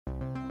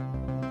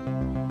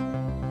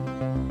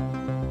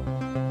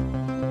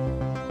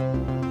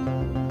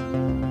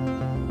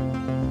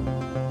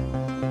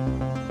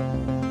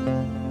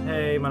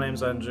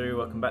name's Andrew.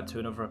 Welcome back to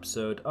another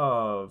episode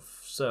of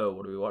So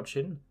What Are We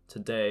Watching?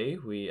 Today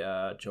we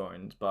are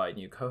joined by a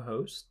new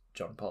co-host,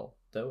 John Paul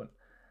Derwin.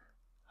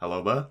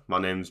 Hello there, my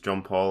name's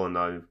John Paul and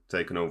I've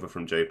taken over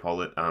from Jay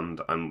Pollitt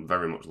and I'm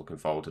very much looking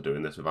forward to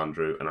doing this with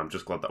Andrew and I'm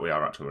just glad that we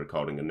are actually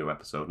recording a new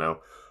episode now.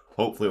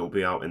 Hopefully it will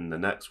be out in the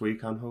next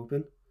week, I'm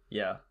hoping.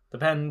 Yeah,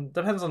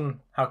 depends on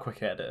how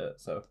quick I edit it,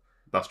 so...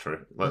 That's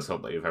true. Let's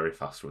hope that you're very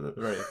fast with it.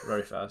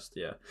 Very fast,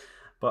 yeah.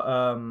 But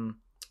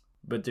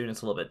we're doing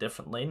this a little bit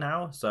differently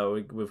now,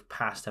 so we've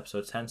passed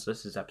episode 10, so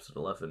this is episode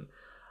 11.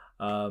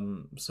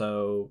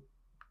 So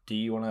do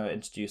you want to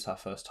introduce our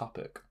first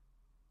topic?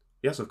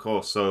 Yes, of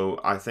course. So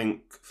I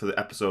think for the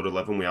episode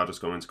 11 we are just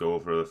going to go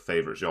over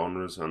favourite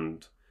genres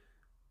and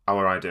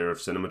our idea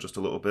of cinema just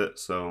a little bit.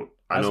 So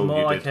I know more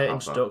you like did an have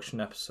introduction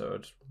that.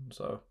 episode,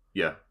 so...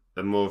 Yeah,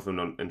 and more of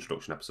an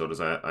introduction episode as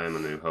I am a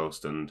new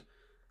host and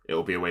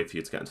it'll be a way for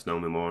you to get to know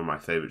me more, my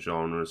favourite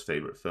genres,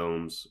 favourite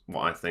films,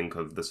 what I think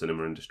of the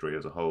cinema industry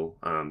as a whole,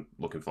 and I'm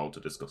looking forward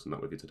to discussing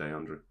that with you today,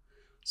 Andrew.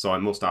 So I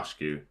must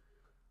ask you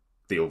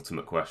the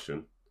ultimate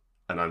question,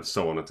 and I'm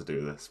so honoured to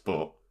do this,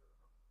 but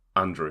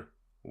Andrew,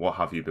 what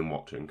have you been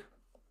watching?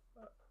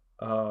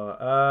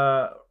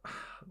 The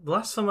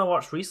last film I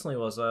watched recently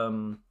was,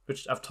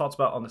 which I've talked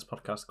about on this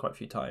podcast quite a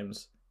few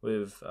times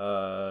with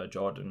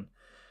Jordan,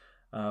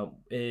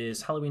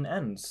 is Halloween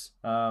Ends.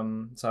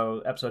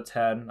 So episode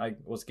 10, I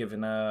was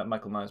given a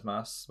Michael Myers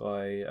mask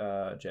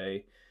by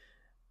Jay,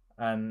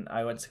 and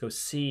I went to go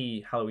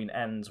see Halloween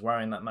Ends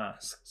wearing that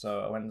mask.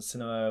 So I went to the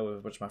cinema with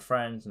a bunch of my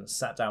friends and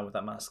sat down with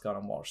that mask on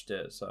and watched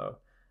it. So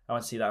I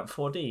went to see that in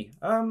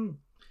 4D.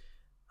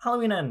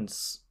 Halloween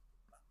Ends.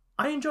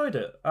 I enjoyed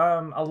it.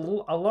 A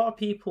lot of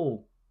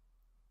people,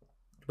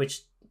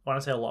 which when I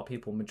say a lot of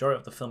people, majority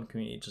of the film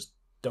community just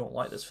don't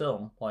like this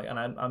film. Like, and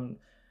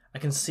I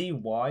can see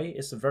why.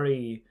 It's a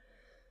very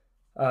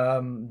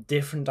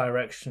different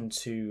direction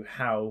to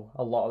how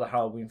a lot of the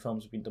Halloween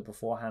films have been done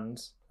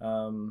beforehand.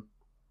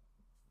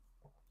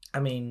 I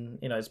mean,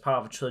 you know, it's part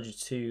of a trilogy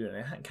too, and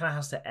it kind of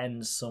has to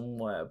end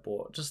somewhere.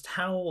 But just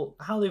how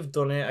they've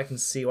done it, I can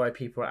see why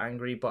people are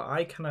angry. But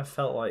I kind of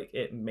felt like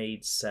it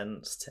made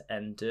sense to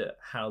end it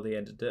how they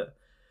ended it.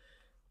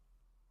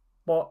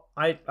 But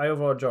I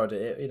overall enjoyed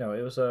it. You know,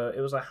 it was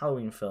a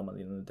Halloween film at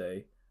the end of the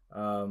day.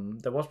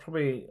 There was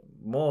probably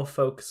more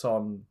focus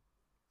on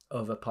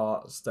other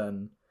parts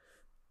than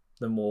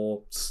the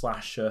more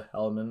slasher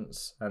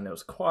elements, and it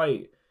was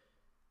quite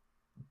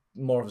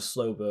more of a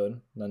slow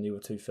burn than the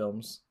other two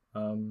films.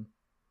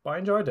 But I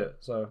enjoyed it,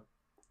 so...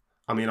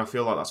 I mean, I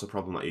feel like that's a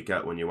problem that you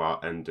get when you are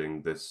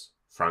ending this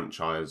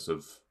franchise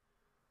of,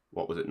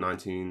 what was it,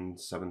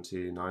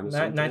 1979 or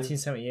something?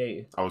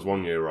 1978. I was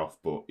 1 year off,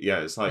 but yeah,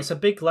 it's like... It's a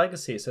big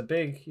legacy. It's a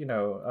big, you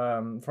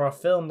know, for a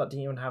film that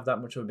didn't even have that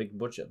much of a big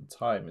budget at the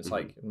time, it's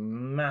like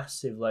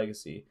massive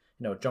legacy.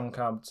 You know, John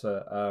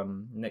Carpenter,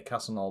 Nick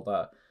Castle and all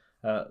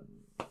that.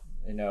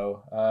 You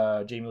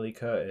know, Jamie Lee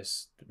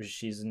Curtis,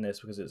 she's in this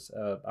because it's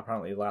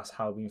apparently the last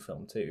Halloween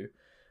film too.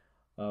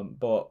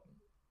 But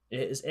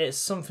it's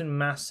something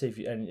massive,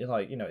 and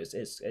like, you know,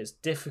 it's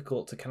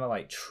difficult to kind of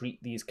like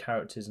treat these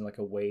characters in like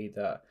a way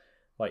that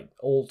like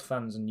old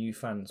fans and new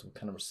fans will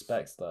kind of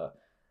respect that.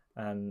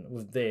 And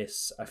with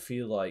this, I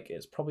feel like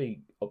it's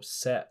probably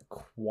upset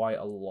quite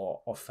a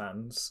lot of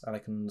fans, and I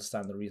can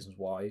understand the reasons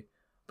why.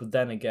 But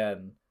then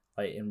again,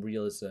 like in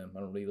realism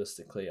and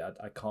realistically,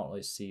 I can't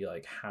really see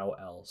like how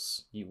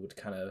else you would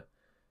kind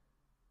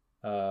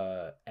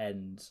of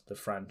end the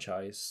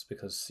franchise,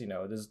 because, you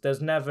know,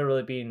 there's never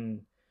really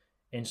been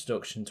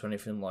introduction to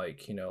anything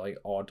like, you know, like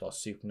odd or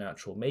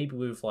supernatural. Maybe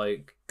with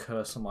like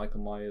Curse of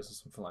Michael Myers or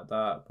something like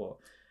that, but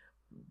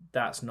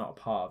that's not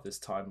part of this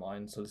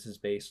timeline. So this is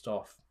based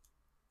off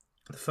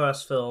the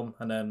first film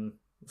and then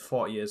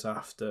 40 years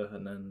after,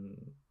 and then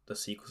the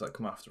sequels that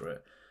come after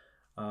it.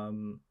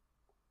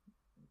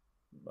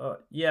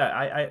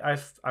 Yeah,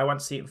 I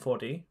went to see it in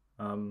 4D.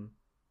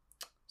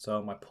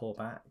 So my poor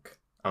back.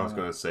 I was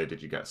going to say,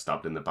 did you get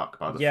stabbed in the back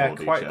by the 4D Yeah,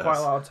 quite chairs? a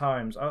lot of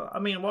times. I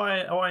mean, what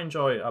I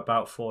enjoy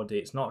about 4D,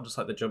 it's not just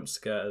like the jump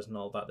scares and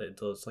all that it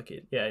does. Like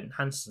it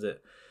enhances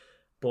it,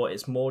 but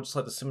it's more just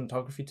like the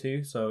cinematography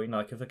too. So, you know,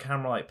 like if the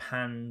camera like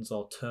pans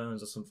or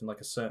turns or something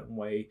like a certain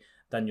way,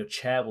 then your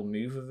chair will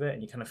move with it,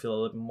 and you kind of feel a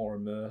little bit more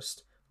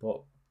immersed.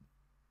 But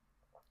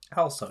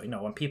also, you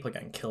know, when people are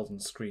getting killed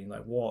on screen,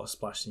 like water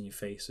splashes in your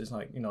face, it's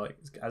like, you know, like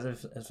as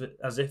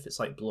if it's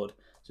like blood,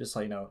 just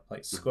like, you know,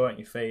 like squirt in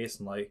your face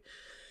and like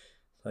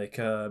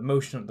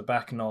motion at the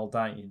back and all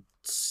that. You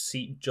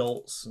seat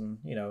jolts, and,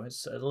 you know,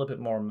 it's a little bit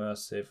more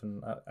immersive,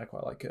 and I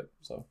quite like it.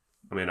 So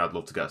I mean, I'd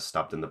love to get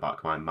stabbed in the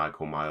back by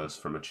Michael Myers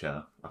from a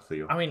chair. I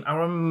feel. I mean, I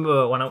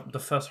remember when the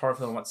first horror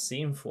film I went to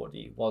see in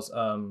 4D was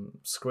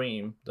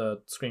Scream,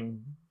 the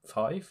Scream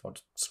 5 or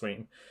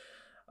Scream,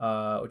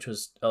 which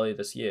was earlier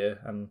this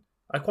year, and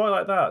I quite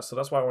like that. So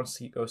that's why I want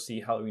to go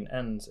see Halloween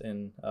Ends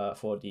in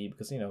 4D,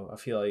 because, you know, I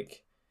feel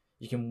like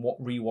you can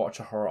rewatch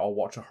a horror or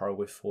watch a horror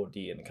with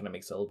 4D, and it kind of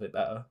makes it a little bit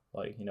better.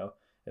 Like, you know,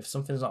 if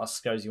something's not as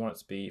scary as you want it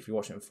to be, if you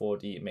watch it in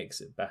 4D, it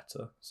makes it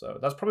better. So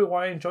that's probably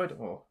why I enjoyed it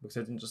more, because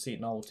I didn't just see it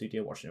in normal 2D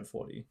and watch it in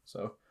 4D.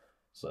 So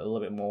a little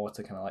bit more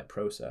to kind of like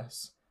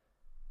process,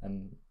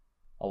 and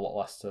a lot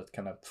less to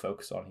kind of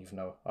focus on, even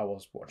though I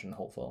was watching the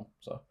whole film.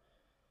 So,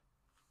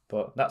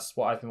 but that's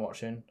what I've been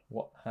watching.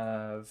 What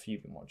have you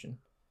been watching?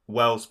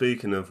 Well,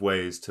 speaking of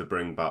ways to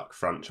bring back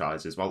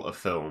franchises, well, a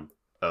film.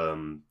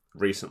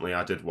 Recently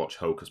I did watch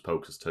Hocus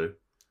Pocus 2.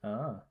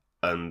 Ah.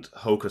 And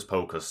Hocus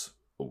Pocus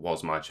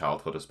was my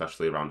childhood,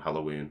 especially around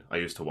Halloween. I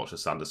used to watch the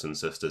Sanderson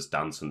sisters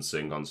dance and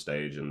sing on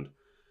stage, and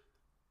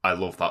I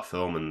love that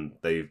film. And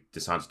they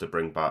decided to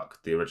bring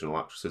back the original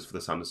actresses for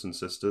the Sanderson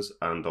sisters,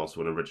 and also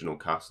an original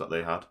cast that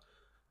they had.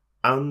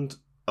 And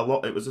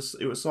it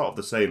was sort of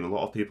the same. A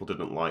lot of people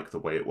didn't like the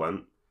way it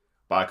went,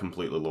 but I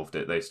completely loved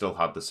it. They still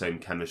had the same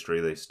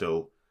chemistry. They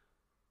still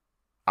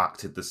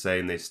acted the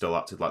same. They still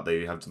acted like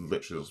they had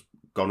literally just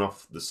gone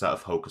off the set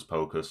of Hocus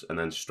Pocus and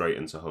then straight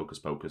into Hocus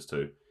Pocus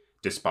 2,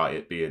 despite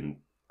it being,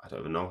 I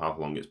don't even know how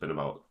long it's been,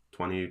 about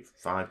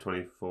 25,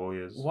 24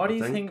 years. Why do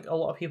you think a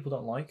lot of people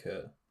don't like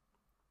it?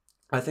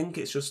 I think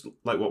it's just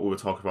like what we were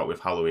talking about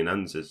with Halloween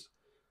Ends, is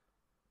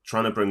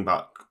trying to bring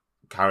back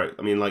character.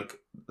 I mean, like,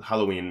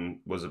 Halloween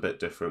was a bit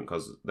different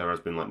because there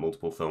has been like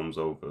multiple films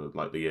over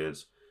like the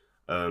years.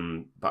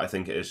 But I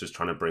think it is just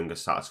trying to bring a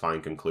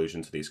satisfying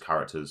conclusion to these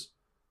characters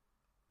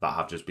that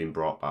have just been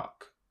brought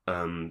back.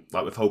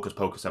 Like with Hocus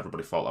Pocus,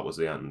 everybody thought that was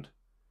the end.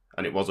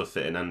 And it was a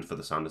fitting end for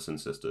the Sanderson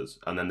sisters.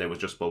 And then they were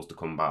just supposed to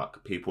come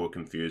back. People were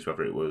confused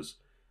whether it was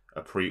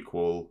a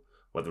prequel,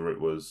 whether it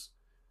was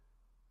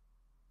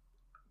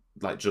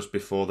like just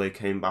before they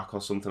came back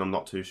or something. I'm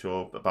not too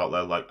sure about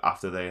their, like,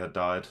 after they had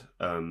died.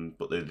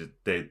 But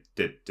they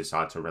did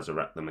decide to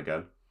resurrect them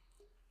again.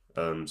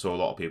 So a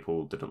lot of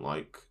people didn't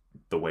like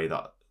the way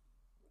that,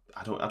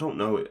 I don't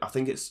know. I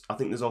think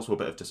there's also a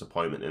bit of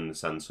disappointment in the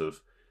sense of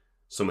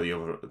some of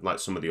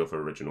the other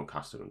original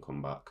cast didn't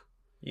come back.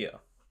 Yeah.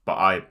 But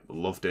I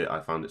loved it. I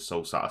found it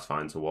so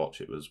satisfying to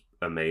watch. It was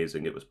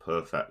amazing. It was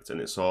perfect,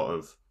 and it sort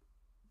of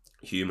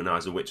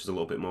humanised the witches a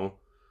little bit more.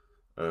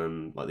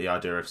 Like the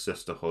idea of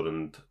sisterhood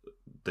and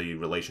the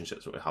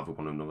relationships that we have with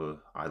one another.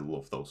 I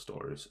love those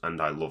stories,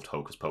 and I loved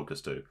Hocus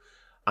Pocus too.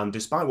 And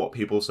despite what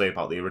people say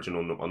about the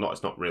original number,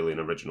 it's not really an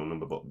original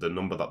number, but the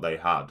number that they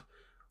had,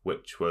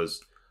 which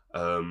was,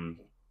 I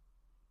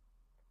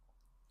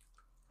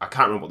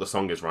can't remember what the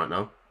song is right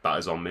now. That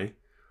is on me,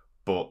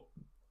 but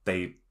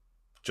they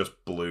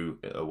just blew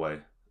it away.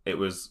 It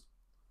was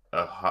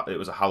a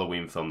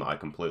Halloween film that I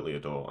completely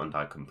adore and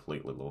I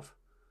completely love.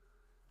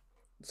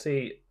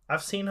 See,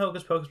 I've seen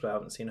Hocus Pocus, but I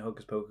haven't seen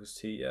Hocus Pocus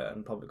 2 yet,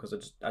 and probably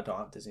because I don't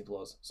have Disney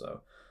Plus,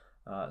 so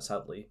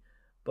sadly.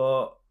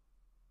 But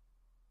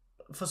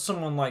for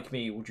someone like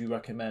me, would you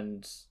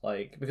recommend,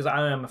 like, because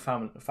I am a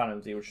fan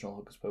of the original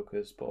Hocus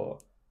Pocus,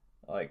 but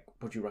like,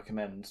 would you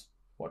recommend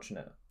watching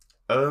it?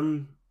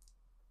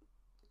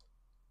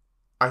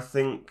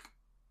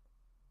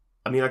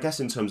 I guess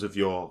in terms of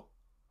your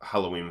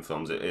Halloween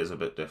films, it is a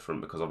bit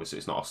different because obviously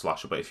it's not a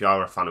slasher. But if you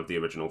are a fan of the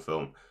original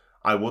film,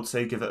 I would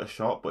say give it a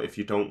shot. But if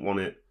you don't want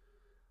it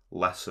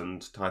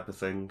lessened type of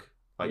thing,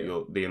 like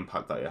the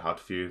impact that it had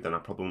for you, then I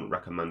probably wouldn't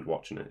recommend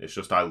watching it. It's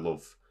just I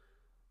love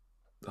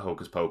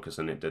Hocus Pocus,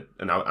 and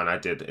I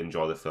did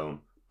enjoy the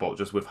film. But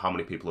just with how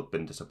many people have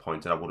been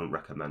disappointed, I wouldn't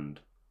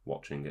recommend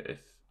watching it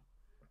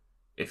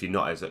if you're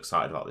not as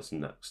excited about this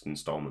next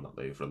installment that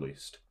they've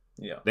released.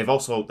 Yeah. They've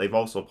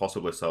also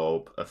possibly set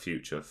up a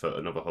future for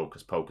another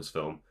Hocus Pocus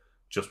film,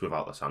 just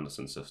without the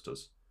Sanderson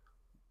sisters.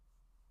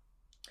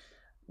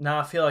 Now,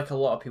 I feel like a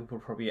lot of people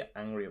would probably get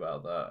angry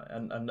about that.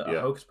 And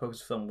a Hocus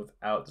Pocus film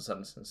without the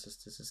Sanderson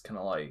sisters is kind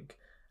of like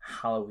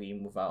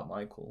Halloween without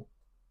Michael.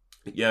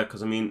 Yeah,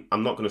 because I mean,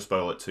 I'm not going to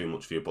spoil it too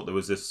much for you, but there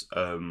was this,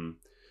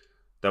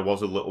 there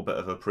was a little bit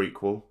of a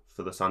prequel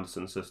for the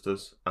Sanderson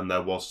sisters, and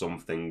there was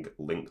something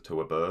linked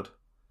to a bird.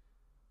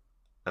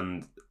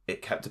 And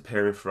it kept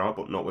appearing throughout,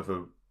 but not with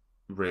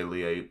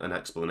an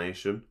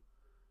explanation.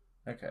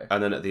 Okay.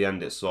 And then at the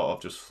end, it sort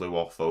of just flew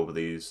off over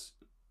these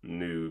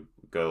new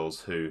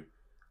girls who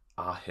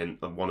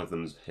one of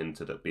them's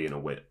hinted at being a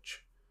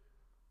witch.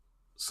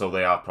 So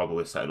they are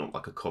probably setting up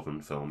like a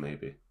Coven film,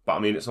 maybe. But I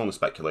mean, it's only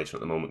speculation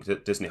at the moment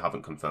because Disney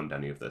haven't confirmed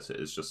any of this.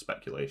 It is just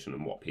speculation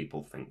and what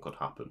people think could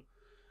happen.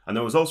 And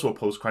there was also a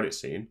post-credit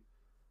scene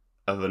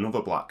of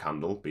another black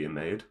candle being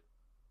made.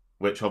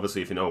 Which,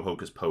 obviously, if you know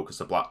Hocus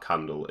Pocus, a black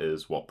candle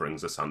is what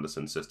brings the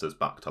Sanderson sisters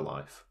back to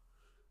life.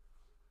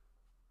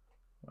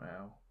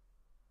 Wow.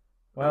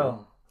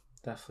 Well,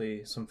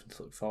 definitely something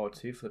to look forward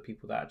to for the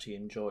people that actually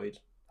enjoyed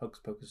Hocus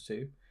Pocus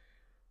 2.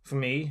 For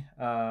me,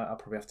 I'll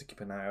probably have to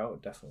keep an eye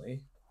out,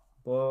 definitely.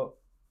 But,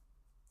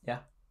 yeah.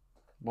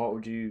 What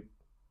would you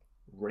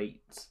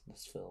rate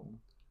this film?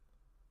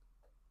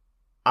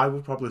 I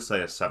would probably say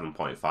a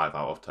 7.5 out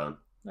of 10.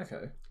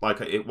 Okay.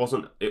 Like, it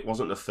wasn't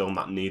a film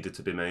that needed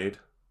to be made.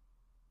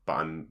 But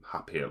I'm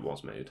happy it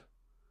was made.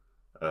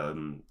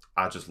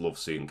 I just love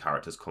seeing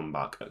characters come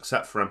back,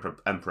 except for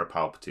Emperor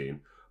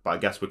Palpatine. But I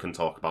guess we can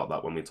talk about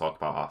that when we talk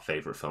about our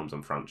favourite films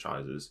and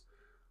franchises.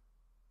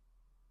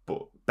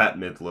 But Bette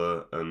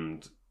Midler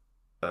and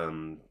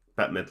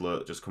Bette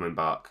Midler just coming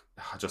back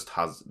just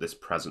has this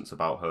presence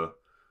about her,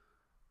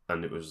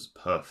 and it was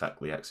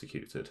perfectly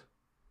executed.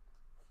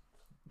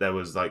 There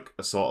was like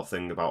a sort of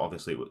thing about,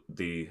 obviously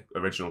the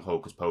original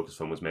Hocus Pocus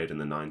film was made in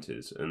the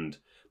 90s, and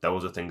there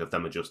was a thing of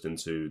them adjusting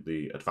to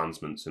the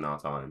advancements in our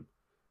time,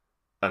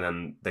 and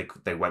then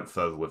they went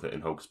further with it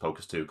in Hocus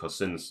Pocus 2, because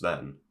since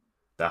then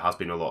there has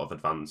been a lot of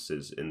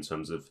advances in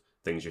terms of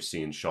things you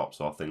see in shops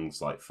or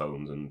things like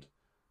phones and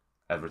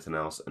everything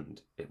else,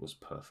 and it was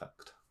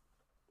perfect.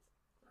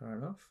 Fair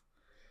enough.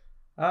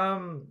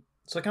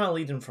 So kind of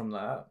leading from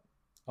that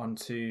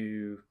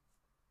onto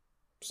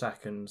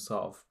second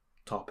sort of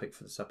topic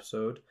for this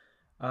episode.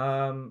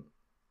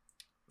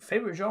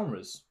 Favorite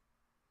genres.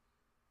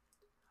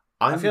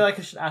 I feel like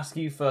I should ask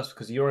you first,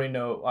 because you already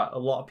know, a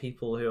lot of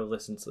people who have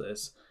listened to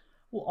this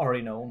will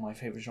already know what my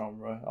favorite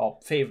genre or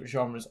favorite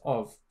genres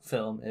of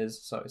film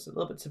is. So it's a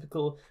little bit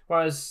typical.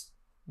 Whereas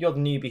you're the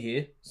newbie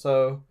here,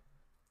 so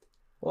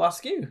we'll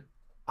ask you.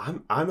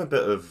 I'm a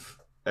bit of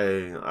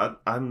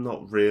I'm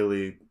not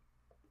really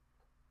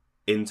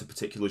into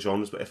particular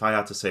genres, but if I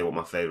had to say what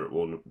my favourite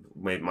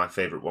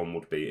one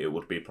would be, it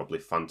would be probably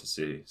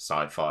fantasy,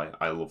 sci-fi.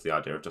 I love the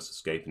idea of just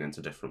escaping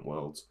into different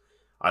worlds.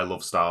 I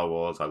love Star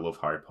Wars, I love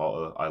Harry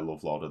Potter, I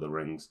love Lord of the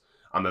Rings.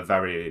 I'm a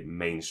very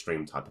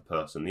mainstream type of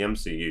person. The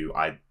MCU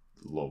I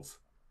love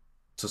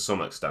to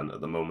some extent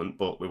at the moment,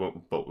 but we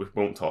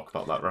won't talk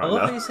about that right now. I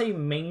love how you say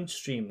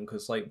mainstream,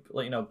 because like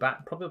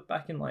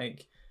back in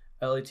like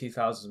early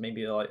 2000s,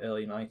 maybe like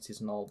early 90s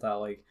and all that,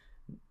 like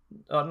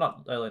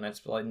not early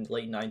 90s, but like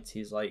late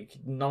 90s, like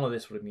none of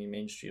this would have been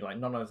mainstream. Like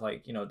none of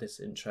like, this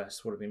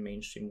interest would have been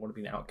mainstream, would have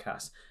been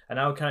outcast. And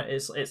now kind of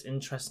it's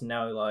interesting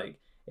now, like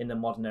in the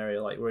modern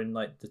era, like we're in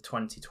like the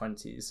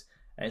 2020s,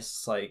 and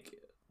it's like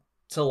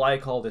to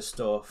like all this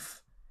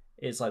stuff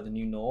is like the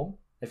new norm.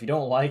 If you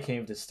don't like any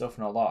of this stuff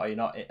and all that, or you're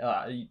not,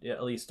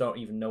 at least don't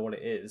even know what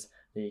it is,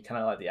 then you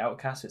kind of like the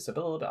outcast. It's a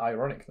little bit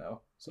ironic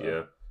now. So.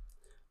 Yeah,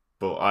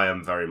 but I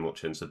am very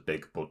much into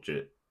big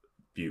budget,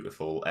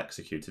 beautiful,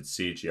 executed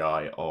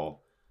CGI or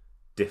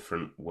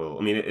different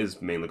world. I mean, it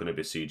is mainly going to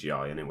be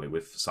CGI anyway,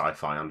 with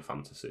sci-fi and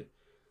fantasy.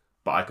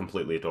 But I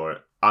completely adore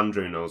it.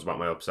 Andrew knows about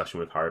my obsession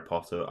with Harry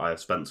Potter. I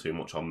have spent too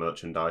much on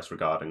merchandise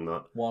regarding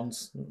that.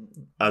 Once.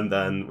 And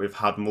then we've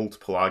had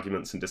multiple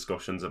arguments and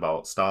discussions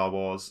about Star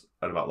Wars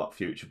and about that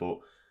future, but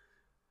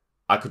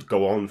I could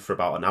go on for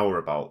about an hour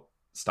about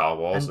Star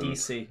Wars. And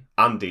DC.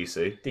 And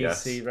DC, DC,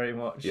 yes. very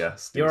much.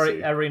 Yes, DC.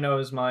 DC. Everybody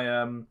knows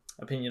my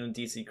opinion on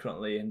DC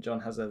currently, and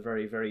John has a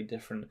very, very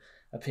different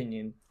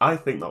opinion. I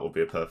think that would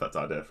be a perfect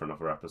idea for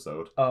another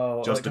episode.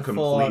 Oh, just like a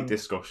complete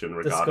discussion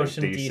regarding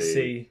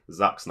DC,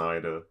 Zack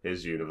Snyder,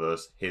 his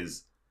universe,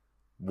 his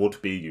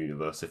would-be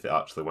universe if it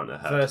actually went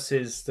ahead,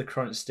 versus the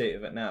current state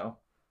of it now.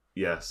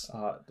 Yes.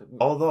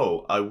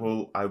 Although I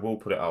will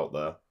put it out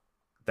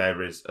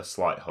there is a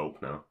slight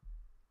hope now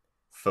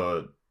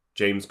for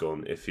James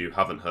Gunn, if you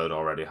haven't heard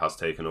already, has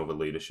taken over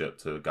leadership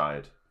to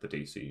guide the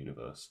DC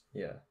universe.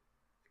 Yeah,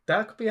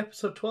 that could be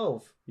episode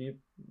 12. You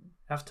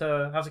have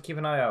to keep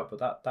an eye out, but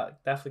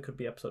that definitely could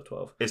be episode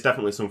 12. It's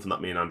definitely something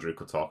that me and Andrew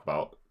could talk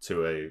about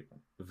to a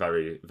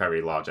very,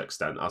 very large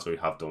extent, as we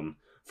have done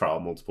for our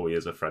multiple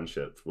years of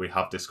friendship. We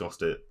have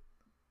discussed it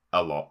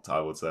a lot,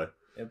 I would say.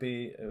 It'd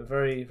be a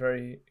very,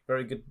 very,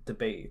 very good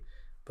debate.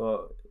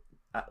 But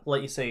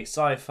like you say,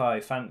 sci-fi,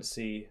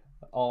 fantasy,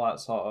 all that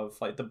sort of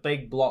like the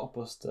big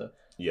blockbuster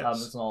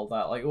elements and all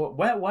that. Like,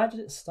 where did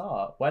it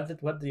start? Where did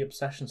the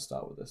obsession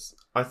start with this?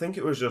 I think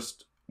it was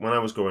just when I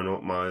was growing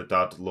up, my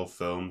dad loved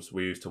films.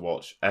 We used to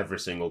watch every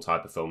single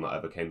type of film that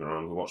ever came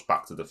around. We watched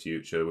Back to the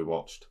Future. We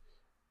watched,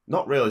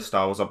 not really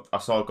Star Wars. I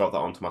sort of got that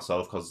onto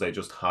myself because they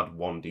just had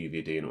one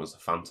DVD and it was The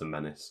Phantom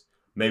Menace.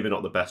 Maybe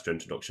not the best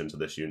introduction to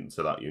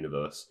that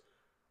universe.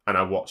 And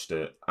I watched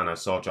it and I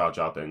saw Jar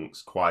Jar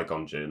Binks,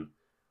 Qui-Gon Jinn,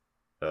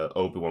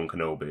 Obi-Wan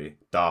Kenobi,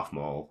 Darth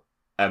Maul,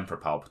 Emperor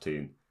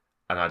Palpatine,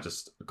 and I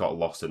just got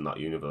lost in that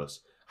universe.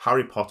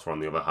 Harry Potter,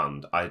 on the other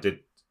hand, I did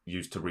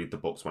used to read the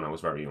books when I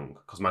was very young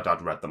because my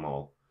dad read them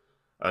all,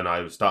 and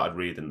I started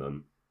reading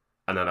them,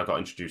 and then I got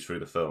introduced through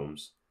the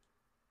films,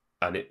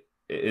 and it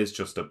is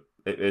just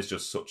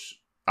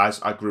such.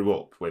 I grew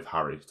up with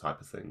Harry type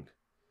of thing,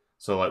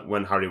 so like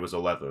when Harry was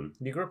 11,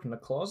 you grew up in the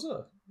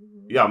closet.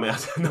 Yeah, I mean,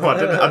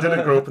 I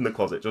didn't grow up in the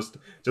closet. Just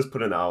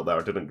putting it out there,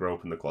 I didn't grow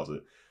up in the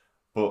closet,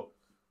 but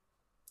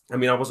I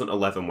mean, I wasn't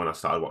 11 when I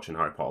started watching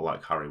Harry Potter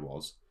like Harry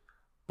was,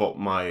 but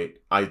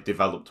I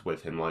developed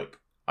with him. Like,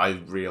 I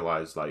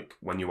realised, like,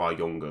 when you are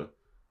younger,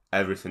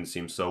 everything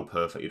seems so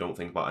perfect. You don't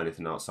think about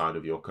anything outside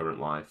of your current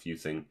life. You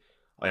think,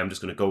 I am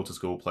just going to go to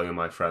school, play with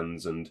my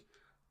friends, and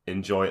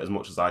enjoy it as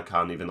much as I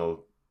can, even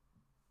though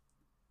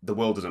the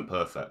world isn't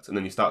perfect. And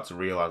then you start to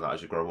realise that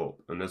as you grow up.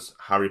 And as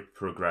Harry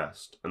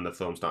progressed and the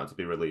film started to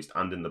be released,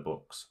 and in the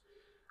books,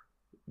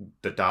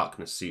 the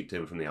darkness seeped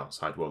in from the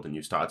outside world, and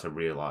you started to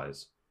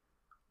realise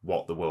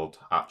what the world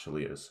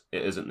actually is.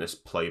 It isn't this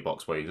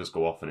playbox where you just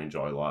go off and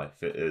enjoy life.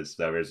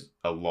 There is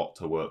a lot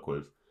to work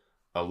with,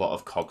 a lot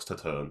of cogs to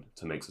turn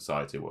to make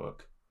society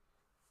work.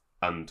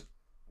 And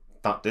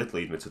that did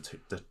lead me to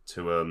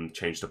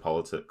change to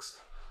politics.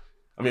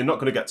 I mean, I'm not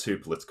going to get too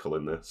political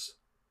in this,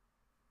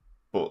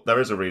 but there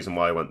is a reason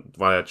why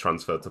I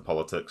transferred to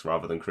politics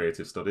rather than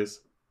creative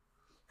studies.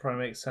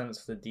 Probably makes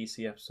sense for the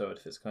DC episode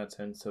if it's going to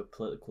turn into a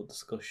political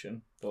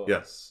discussion. But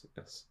Yes.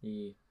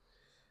 yeah.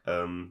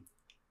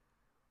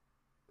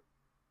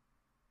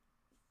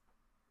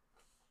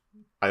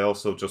 I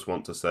also just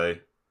want to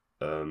say,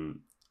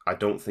 I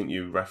don't think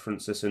you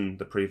referenced this in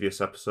the previous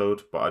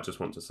episode, but I just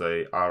want to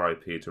say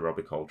R.I.P. to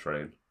Robbie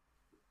Coltrane.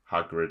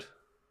 Hagrid,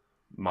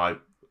 my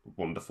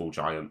wonderful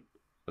giant,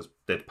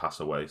 did pass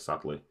away,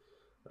 sadly.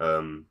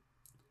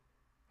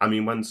 I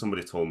mean, when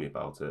somebody told me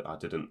about it, I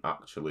didn't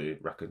actually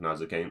recognise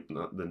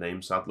the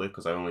name, sadly,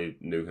 because I only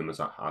knew him as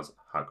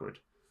Hagrid.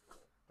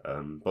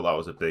 But that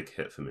was a big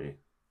hit for me.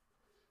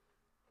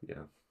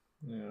 Yeah.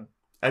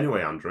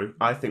 Anyway, Andrew,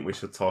 I think we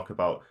should talk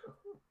about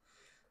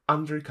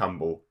Andrew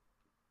Campbell.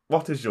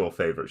 What is your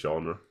favourite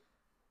genre?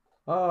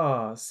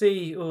 That's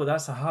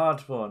a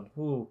hard one.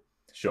 Ooh.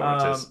 Sure,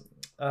 it is.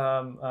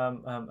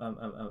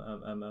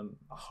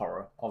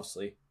 Horror,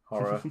 obviously.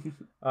 Horror.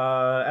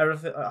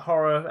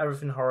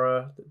 Everything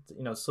horror.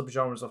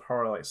 Subgenres of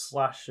horror like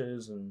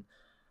slashers and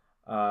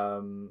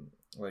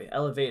like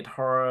elevated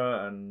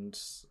horror, and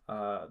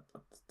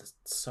there's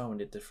so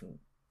many different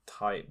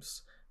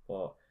types.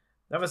 But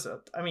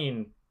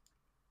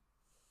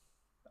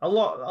a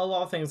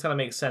lot of things kind of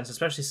make sense,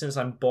 especially since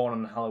I'm born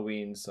on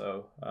Halloween,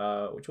 so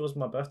which was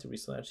my birthday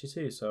recently actually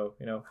too. So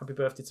happy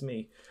birthday to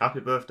me.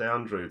 Happy birthday,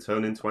 Andrew!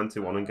 Turning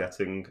 21 and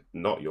getting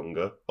not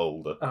younger,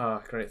 older.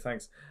 Great,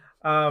 thanks.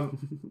 No,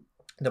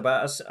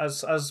 but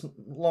as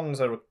long as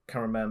I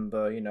can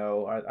remember,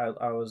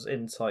 I was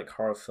into like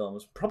horror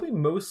films, probably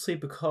mostly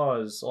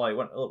because like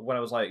when I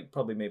was like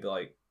probably maybe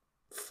like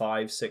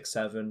 5, 6,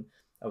 7.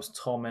 I was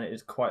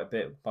tormented quite a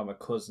bit by my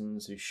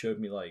cousins who showed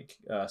me like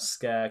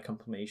scare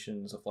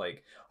compilations of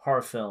like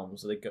horror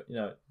films. They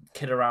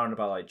kid around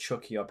about like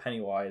Chucky or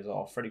Pennywise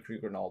or Freddy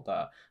Krueger and all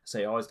that.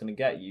 Say, "Oh, he's gonna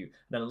get you." And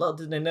then little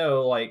did they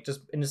know, like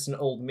just innocent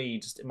old me,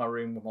 just in my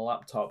room with my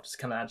laptop, just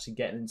kind of actually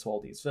getting into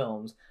all these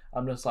films.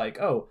 I'm just like,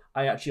 oh,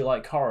 I actually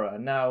like horror,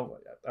 and now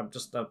I'm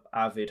just an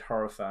avid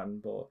horror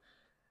fan. But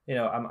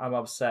I'm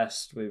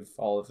obsessed with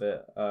all of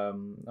it.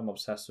 I'm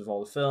obsessed with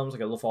all the films.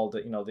 Like I love all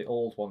the the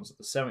old ones,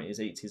 the 70s,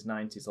 80s,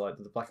 90s. I like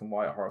the black and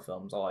white horror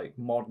films. I like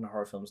modern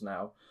horror films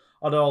now.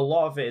 Although a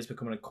lot of it is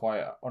becoming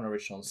quite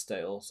unoriginal and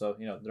stale. So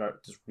they're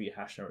just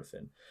rehashing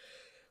everything.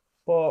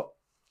 But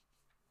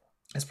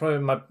it's probably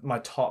my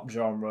top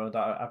genre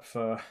that I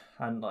prefer,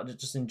 and I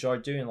just enjoy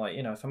doing. Like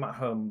if I'm at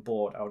home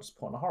bored, I'll just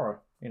put on a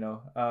horror.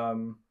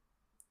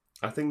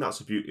 I think that's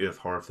the beauty of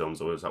horror films,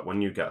 though, is that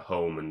when you get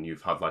home and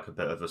you've had like a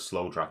bit of a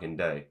slow dragging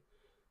day,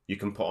 you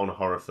can put on a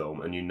horror film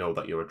and you know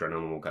that your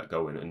adrenaline will get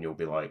going, and you'll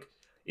be like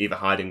either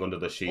hiding under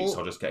the sheets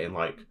or just getting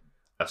like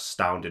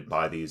astounded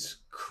by these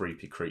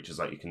creepy creatures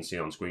that you can see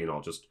on screen,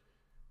 or just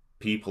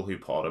people who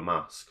put on a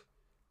mask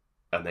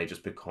and they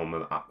just become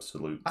an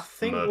absolute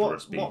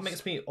murderous beast. What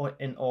makes me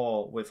in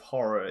awe with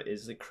horror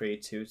is the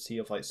creativity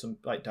of like some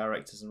like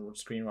directors and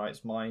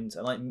screenwriters' minds,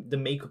 and like the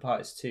makeup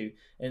artists too.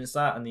 And it's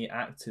that and the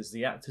actors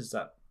that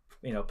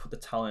put the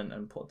talent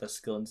and put their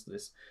skill into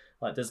this.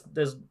 Like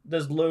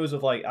there's loads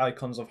of like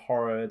icons of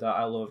horror that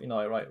I love.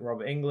 Like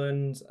Robert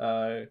Englund,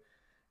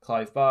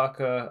 Clive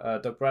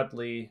Barker, Doug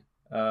Bradley,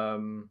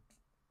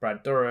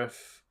 Brad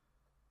Dourif,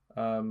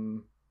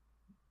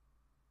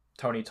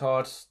 Tony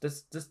Todd.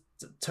 This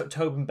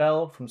Tobin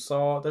Bell from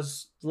Saw.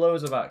 There's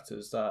loads of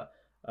actors that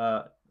I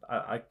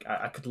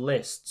could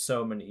list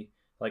so many,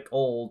 like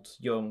old,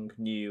 young,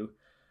 new,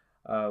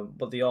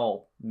 but they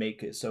all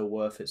make it so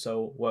worth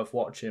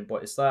watching.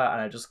 But it's that,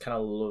 and I just kind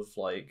of love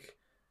like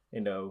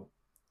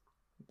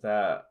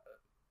that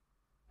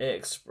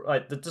the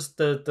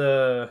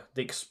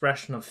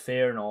expression of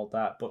fear and all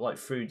that, but like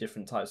through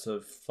different types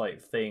of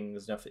like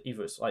things.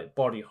 Either it's like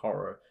body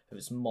horror, if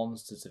it's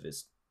monsters, if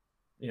it's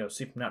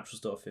supernatural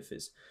stuff, if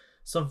it's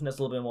something that's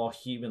a little bit more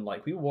human.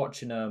 Like we were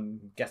watching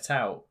Get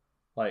Out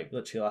like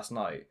literally last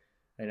night.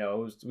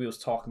 We was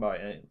talking about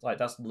it, and like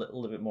that's a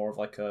little bit more of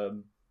like a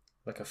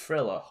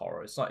thriller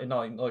horror. It's not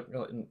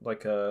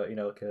like a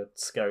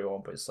scary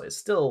one, but it's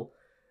still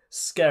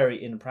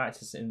scary in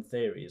practice. In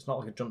theory, it's not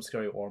like a jump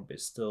scary one, but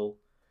it's still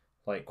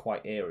like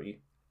quite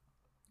eerie.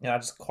 I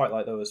just quite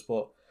like those.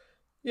 But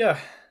yeah,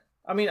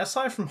 I mean,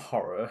 aside from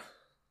horror,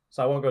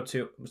 so I won't go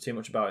too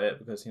much about it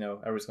because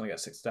everyone's gonna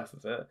get sick to death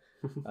of it.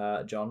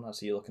 John, I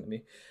see you looking at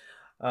me.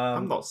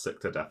 I'm not sick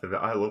to death of it.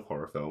 I love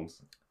horror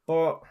films.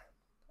 But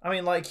I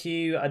mean, like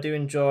you, I do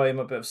enjoy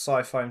a bit of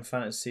sci-fi and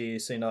fantasy.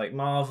 So like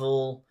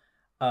Marvel,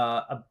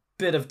 a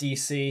bit of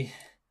DC.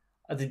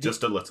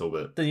 Just a little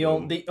bit. The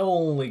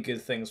only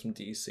good things from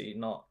DC,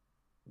 not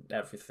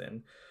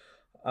everything.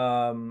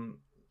 Batman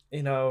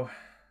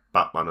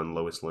and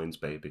Lois Lane's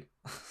baby.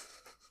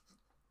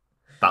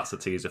 That's a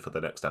teaser for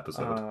the next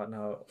episode.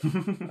 No.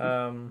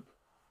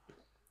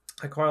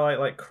 I quite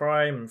like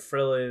crime and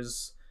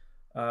thrillers,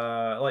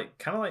 like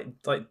kind of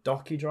like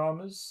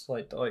docudramas,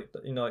 like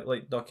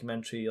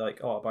documentary,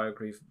 like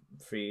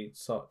autobiography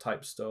sort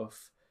type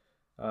stuff.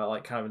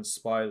 like kind of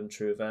inspired on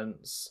true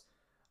events.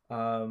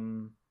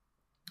 Um,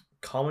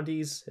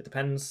 Comedies, it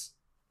depends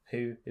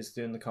who is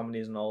doing the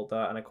comedies and all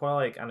that. And I quite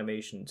like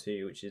animation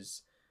too, which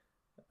is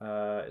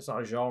it's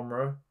not a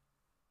genre.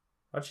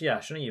 Actually, yeah, I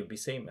shouldn't even be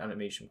saying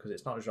animation because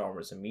it's not a genre;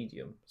 it's a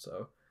medium.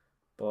 So,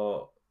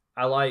 but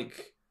I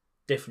like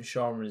different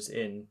genres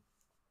in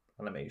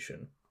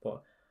animation.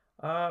 But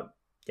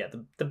yeah,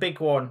 the big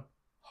one,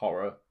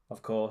 horror,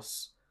 of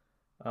course.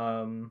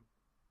 Um,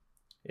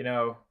 you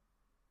know,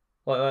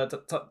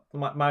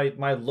 like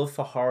my love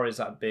for horror is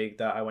that big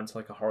that I went to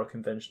like a horror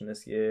convention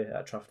this year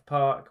at Trafford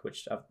Park,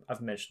 which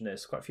I've mentioned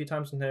this quite a few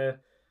times in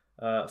here.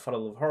 For I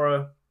love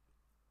horror.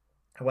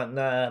 I went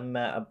there,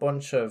 met a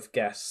bunch of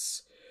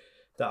guests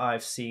that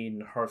I've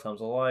seen horror films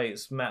alike.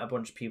 Met a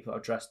bunch of people that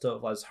are dressed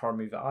up as horror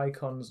movie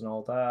icons and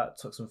all that.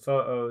 Took some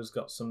photos,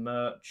 got some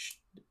merch.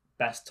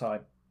 Best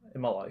time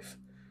in my life.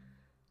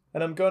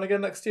 And I'm going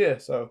again next year,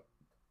 so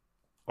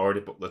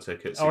Already booked the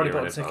tickets. I already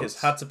bought the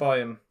tickets. Had to buy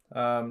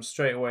them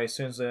straight away as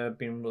soon as they're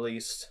being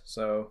released.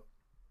 So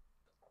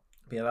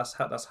yeah,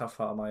 that's how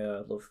far my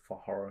love for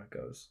horror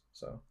goes.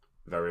 So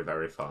very,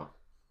 very far.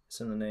 It's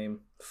in the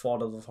name. For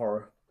the love of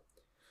horror.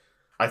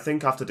 I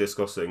think after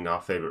discussing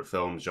our favourite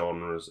films,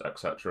 genres,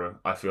 etc.,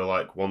 I feel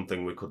like one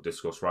thing we could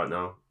discuss right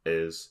now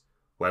is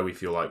where we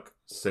feel like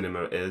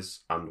cinema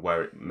is and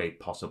where it may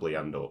possibly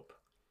end up.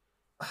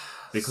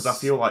 Because I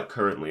feel like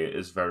currently it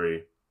is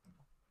very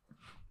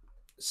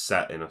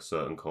set in a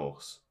certain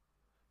course.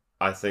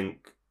 I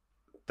think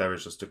there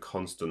is just a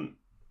constant,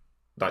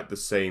 like the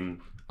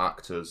same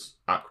actors,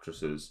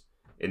 actresses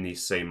in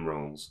these same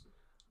roles,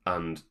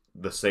 and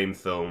the same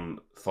film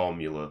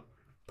formula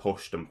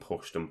pushed and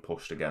pushed and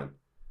pushed again.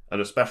 And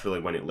especially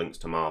when it links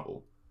to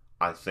Marvel,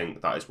 I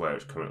think that is where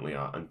it's currently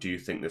at. And do you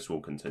think this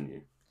will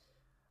continue?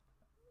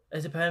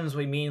 It depends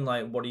what you mean.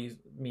 Like, what do you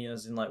mean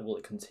as in, like, will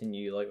it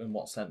continue? Like, in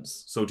what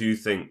sense? So do you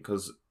think,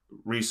 because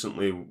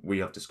recently we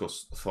have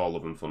discussed Thor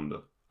Love and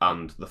Thunder,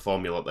 and the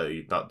formula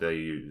that they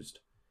used,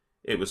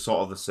 it was sort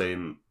of the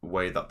same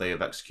way that they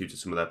have executed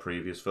some of their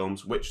previous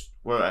films, which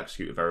were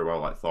executed very well,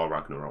 like Thor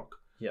Ragnarok,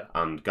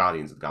 and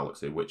Guardians of the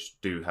Galaxy,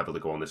 which do heavily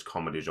go on this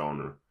comedy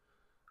genre.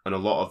 And a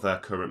lot of their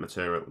current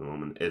material at the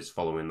moment is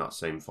following that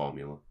same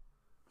formula.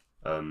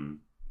 Do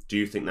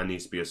you think there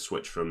needs to be a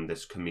switch from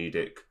this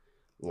comedic,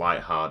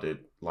 light-hearted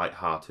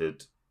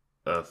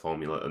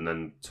formula and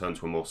then turn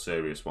to a more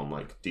serious one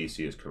like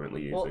DC is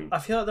currently using? Well, I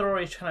feel like they're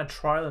already kind of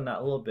trialing that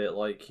a little bit.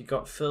 Like, you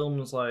got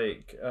films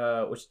like,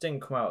 which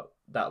didn't come out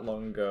that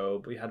long ago,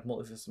 but we had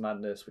Multiverse of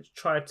Madness, which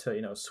tried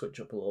to,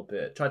 switch up a little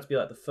bit. Tried to be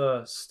like the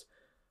first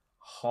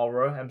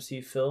horror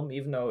MCU film,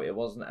 even though it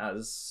wasn't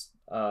as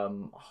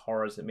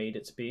horror as it made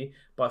it to be.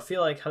 But I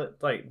feel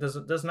like there's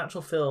an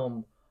actual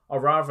film, or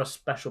rather a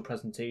special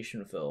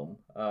presentation film,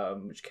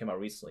 which came out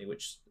recently,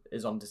 which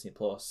is on Disney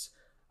Plus,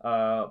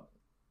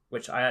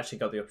 which I actually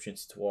got the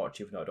opportunity to watch,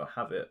 even though I don't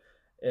have it.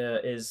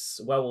 Is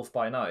Werewolf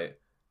by Night,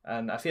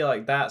 and I feel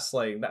like that's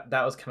like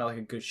that was kind of like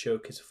a good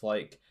showcase of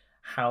like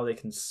how they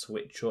can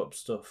switch up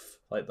stuff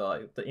like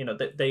that.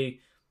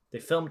 They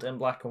filmed it in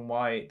black and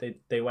white.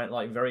 They went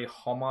like very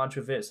homage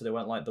with it, so they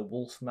went like the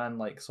Wolfman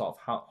like sort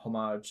of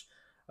homage.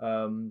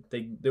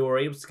 They were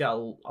able to get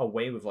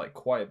away with like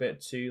quite a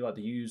bit too. Like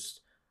they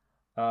used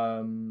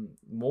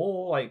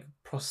more like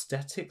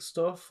prosthetic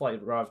stuff like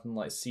rather than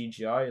like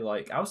CGI.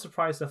 Like I was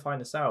surprised to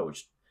find this out,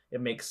 which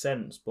it makes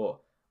sense, but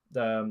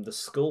the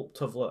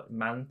sculpt of like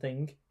man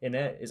thing in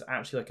it is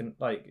actually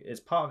it's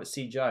part of it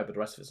CGI, but the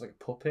rest of it's like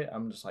a puppet.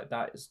 I'm just like,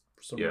 that is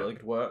some really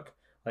good work.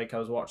 Like I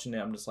was watching it,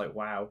 I'm just like,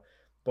 wow.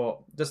 But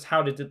just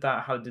how they did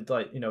that, how they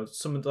did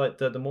some of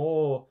the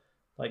more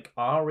like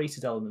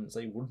R-rated elements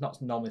that you would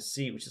not normally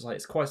see, which is like,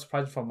 it's quite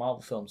surprising for a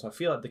Marvel film. So I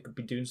feel like they could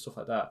be doing stuff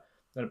like that.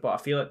 But I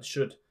feel like they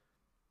should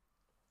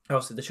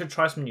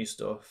try some new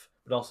stuff,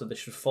 but also they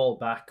should fall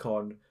back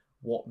on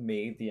what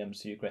made the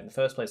MCU great in the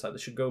first place. Like they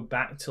should go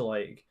back to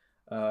like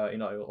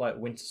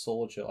Winter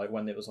Soldier, like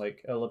when it was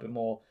like a little bit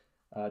more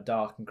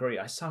dark and gritty.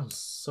 I sound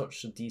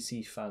such a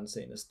DC fan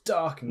saying this,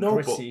 dark and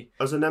gritty.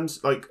 But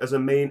as a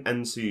main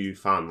MCU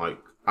fan, like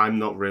I'm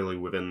not really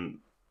within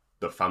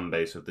the fan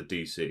base of the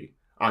DC.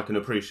 I can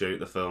appreciate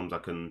the films, I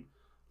can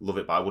love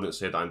it, but I wouldn't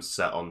say that I'm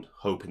set on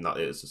hoping that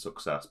it is a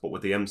success. But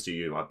with the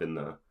MCU, I've been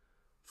there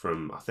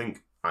from, I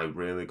think I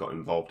really got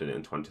involved in it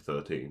in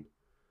 2013.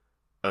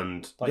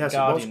 And like yes,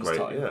 Guardians, it was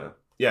great. Time.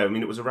 Yeah, I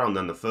mean, it was around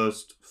then. The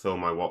first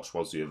film I watched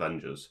was The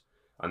Avengers.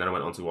 And then I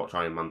went on to watch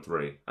Iron Man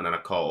 3. And then I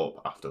caught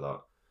up after that.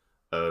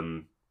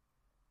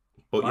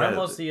 But mine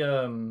was the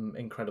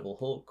Incredible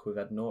Hulk with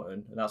Ed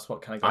Norton. And that's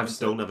what kind of got I've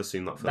still never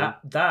seen that film.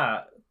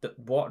 That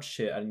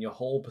watch it and your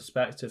whole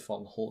perspective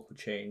on Hulk would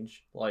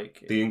change.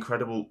 Like the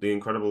Incredible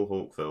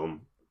Hulk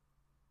film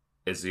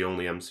is the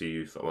only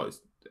MCU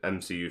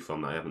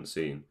film that I haven't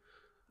seen.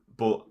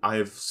 But I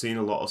have seen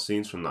a lot of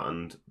scenes from that,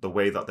 and the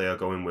way that they are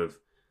going with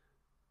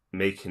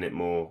making it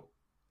more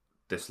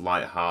this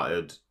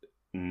light-hearted,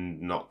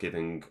 not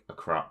giving a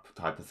crap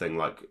type of thing.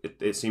 Like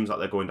it seems like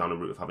they're going down a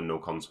route of having no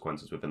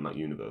consequences within that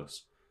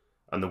universe,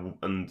 and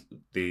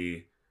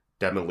the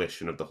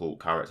demolition of the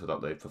Hulk character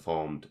that they've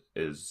performed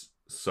is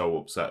so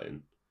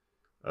upsetting.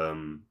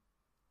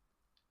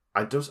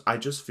 I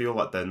just feel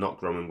like they're not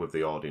growing with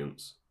the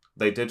audience.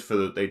 They did for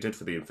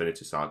the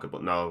Infinity Saga,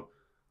 but now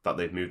that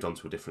they've moved on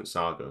to a different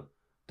saga,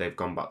 they've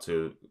gone back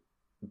to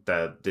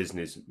their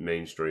Disney's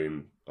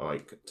mainstream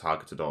like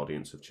targeted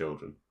audience of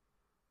children.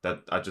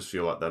 That I just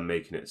feel like they're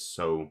making it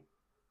so,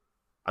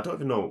 I don't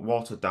even know,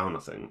 watered down. I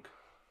think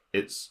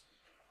it's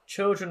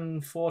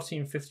children,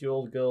 14,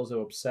 50-year-old girls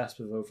are obsessed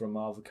with over a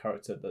Marvel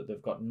character that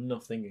they've got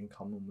nothing in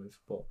common with.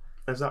 But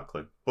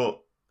exactly,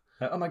 but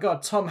oh my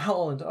god, Tom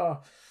Holland!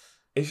 Oh,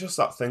 it's just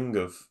that thing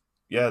of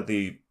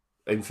the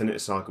Infinity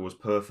Saga was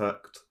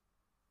perfect.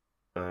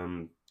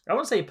 I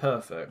wouldn't say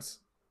perfect.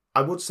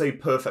 I would say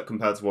perfect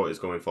compared to what it's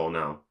going for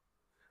now.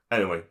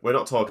 Anyway, we're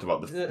not talking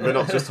about we're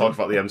not just talking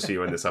about the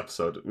MCU in this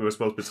episode. We were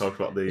supposed to be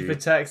talking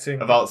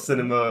about about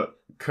cinema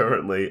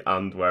currently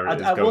and where it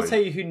is going. I will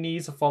tell you who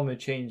needs a formula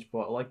change,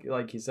 but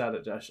like you said,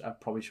 I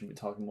probably shouldn't be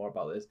talking more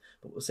about this.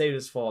 But we'll save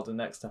this for the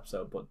next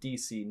episode. But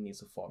DC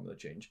needs a formula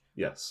change.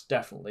 Yes,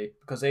 definitely,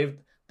 because they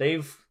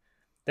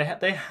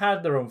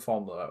had their own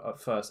formula at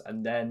first,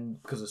 and then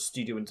because of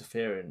studio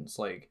interference,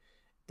 like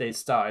they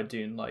started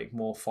doing like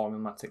more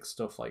formulaic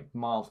stuff like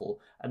Marvel,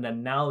 and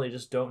then now they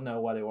just don't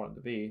know where they want it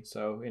to be.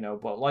 So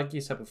but like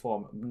you said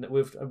before,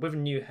 with a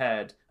new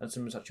head and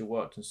someone's actually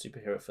worked in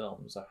superhero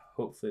films,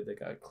 hopefully they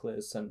get a clear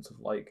sense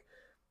of like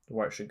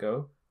where it should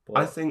go. But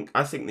I think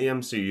the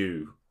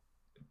MCU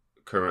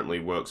currently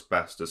works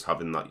best as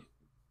having that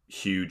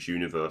huge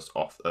universe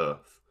off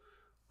Earth,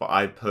 but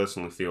I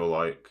personally feel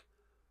like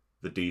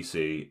the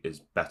DC is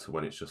better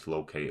when it's just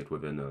located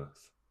within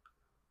Earth.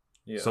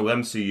 Yeah. So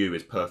MCU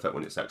is perfect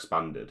when it's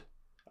expanded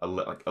a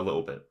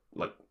little bit,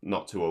 like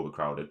not too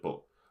overcrowded,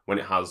 but when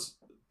it has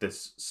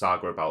this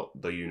saga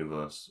about the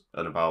universe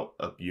and about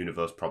a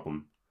universe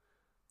problem.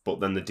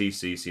 But then the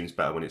DC seems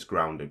better when it's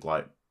grounded,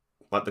 like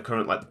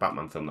the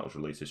Batman film that was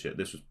released this year.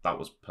 That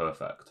was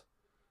perfect.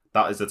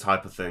 That is the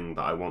type of thing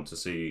that I want to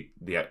see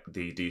the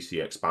DC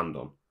expand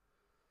on.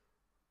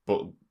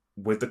 But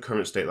with the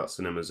current state that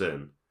cinema's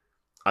in,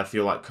 I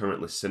feel like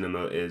currently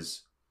cinema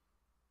is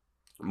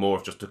more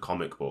of just a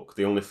comic book.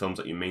 The only films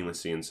that you mainly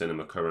see in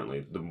cinema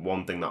currently, the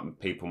one thing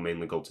that people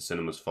mainly go to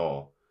cinemas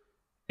for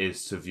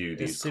is to view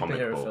these comic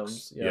books.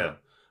 Films, yeah.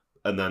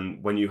 And then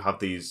when you have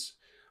these,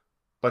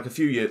 like a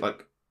few years,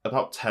 like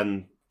about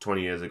 10,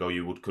 20 years ago,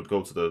 you could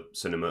go to the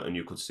cinema and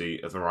you could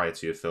see a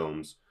variety of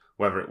films,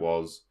 whether it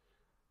was,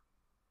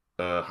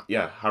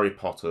 Harry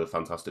Potter,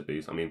 Fantastic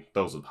Beasts. I mean,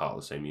 those are part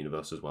of the same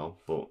universe as well,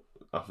 but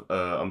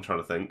I'm trying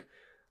to think.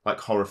 Like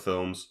horror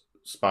films,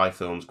 spy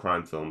films,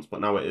 crime films,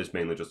 but now it is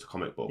mainly just a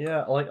comic book.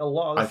 Yeah, like a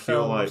lot of the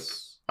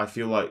films. I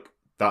feel like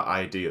that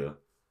idea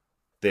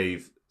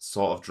they've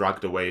sort of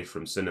dragged away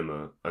from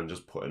cinema and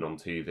just put it on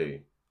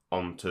TV,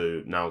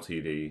 onto Now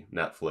TV,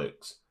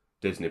 Netflix,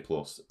 Disney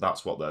Plus.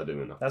 That's what they're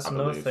doing. That's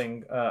another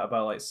thing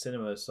about like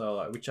cinema. So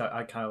like, which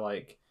I kind of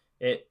like.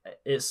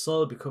 It's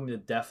slowly becoming the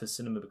death of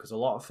cinema because a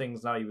lot of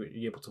things now you're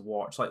able to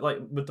watch, like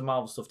with the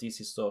Marvel stuff,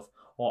 DC stuff,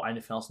 or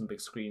anything else on the big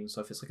screen.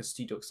 So if it's like a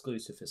studio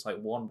exclusive, if it's like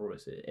Warner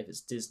Bros., if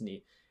it's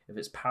Disney, if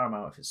it's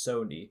Paramount, if it's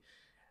Sony,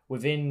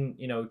 within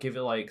give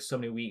it like so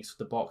many weeks for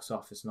the box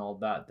office and all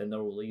that, then they'll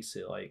release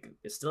it. Like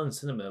it's still in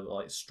cinema, but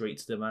like straight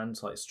to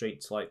demand, like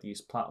straight to like these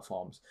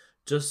platforms,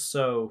 just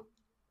so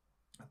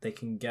they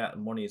can get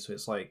money. So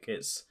it's like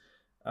it's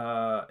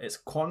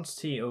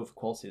quantity over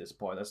quality at this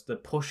point. They're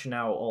pushing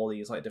out all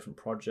these like different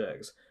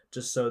projects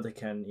just so they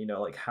can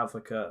like have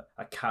like a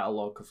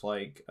catalog of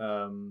like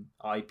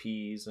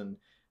IPs and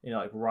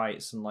like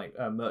rights and like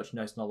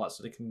merchandise and all that,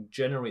 so they can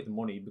generate the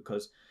money.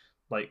 Because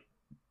like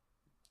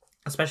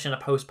especially in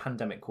a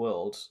post-pandemic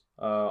world,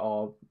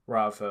 or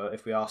rather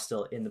if we are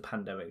still in the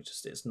pandemic,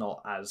 just it's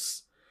not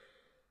as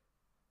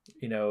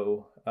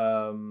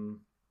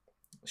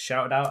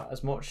shouted out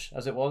as much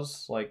as it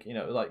was. Like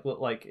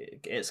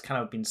it's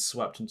kind of been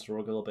swept into the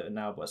rug a little bit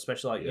now, but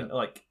especially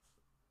like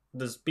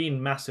there's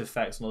been massive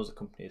effects on loads of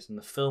companies, and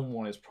the film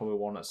one is probably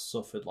one that's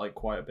suffered like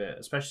quite a bit,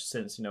 especially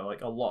since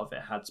like a lot of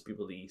it had to be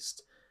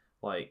released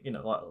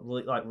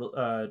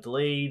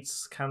delayed,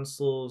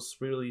 cancels,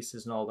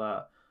 re-releases and all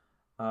that.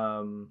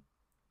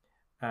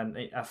 And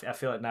I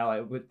feel like now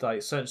like with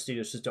like certain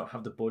studios just don't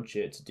have the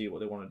budget to do what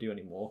they want to do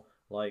anymore.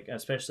 Like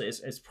especially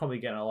it's probably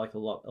getting like a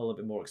little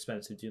bit more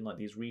expensive doing like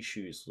these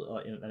reshoots,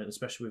 and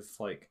especially with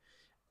like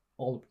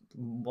all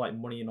like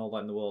money and all that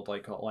in the world,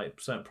 like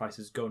certain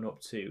prices going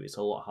up too, it's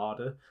a lot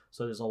harder.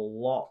 So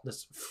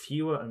there's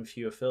fewer and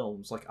fewer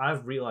films. Like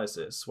I've realized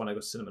this when I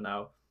go to cinema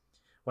now.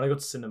 When I go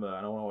to cinema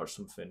and I want to watch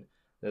something,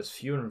 there's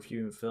fewer and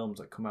fewer films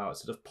that come out.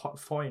 It's to the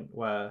point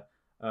where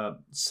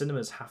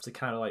cinemas have to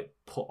kind of like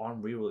put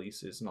on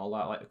re-releases and all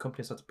that. Like the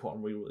companies have to put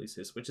on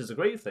re-releases, which is a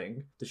great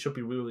thing. They should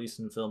be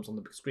re-releasing films on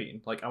the big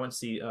screen. Like I went to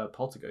see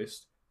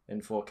Poltergeist in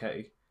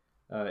 4K,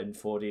 in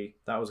 4D.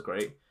 That was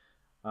great.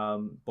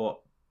 But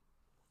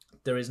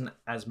there isn't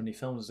as many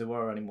films as there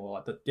were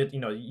anymore. Like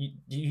you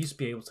used to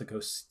be able to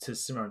go to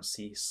cinema and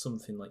see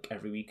something like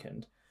every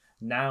weekend.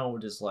 Now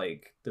there's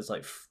like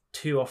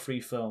 2 or 3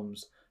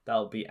 films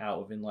that'll be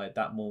out within like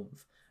that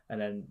month,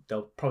 and then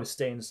they'll probably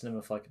stay in the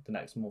cinema for like the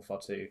next month or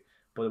two,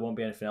 but there won't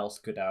be anything else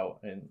good out.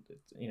 And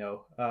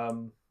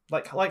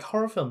like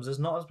horror films, there's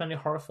not as many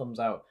horror films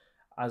out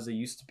as there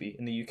used to be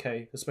in the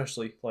UK,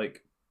 especially.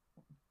 Like,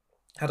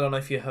 I don't know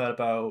if you heard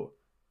about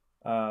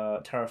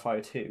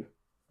Terrifier 2.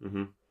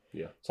 Mm-hmm.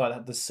 Yeah. So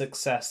like, the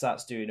success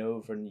that's doing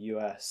over in the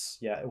US,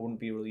 it wouldn't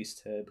be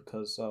released here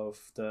because of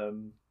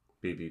the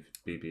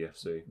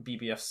BBFC.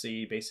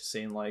 BBFC basically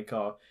saying like,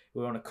 oh,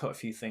 we want to cut a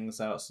few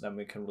things out so then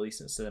we can release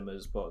it in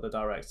cinemas, but the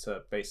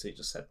director basically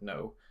just said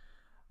no.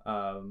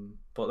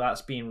 But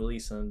that's being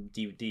released on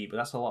DVD. But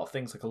that's a lot of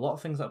things. Like a lot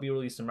of things that be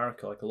released in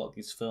America, like a lot of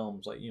these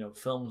films, like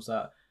films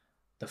that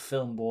the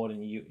film board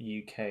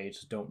in UK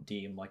just don't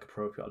deem like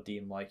appropriate or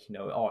deem like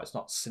it's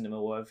not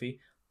cinema worthy.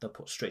 They'll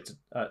put straight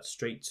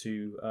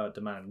to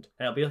demand,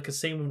 and it'll be like the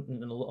same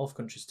in a lot of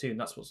countries too. And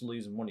that's what's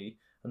losing money,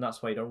 and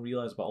that's why you don't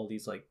realize about all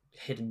these like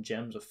hidden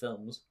gems of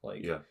films.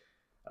 Like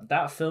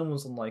that film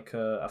was on like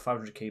a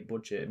 500K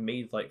budget. It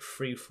made like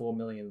 3-4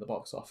 million in the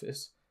box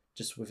office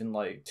just within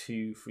like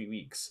 2-3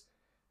 weeks.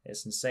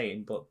 It's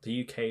insane, but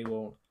the UK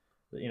won't.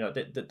 They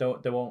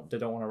don't want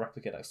to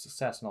replicate that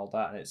success and all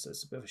that, and it's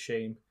a bit of a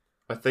shame.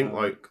 I think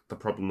like the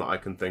problem that I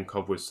can think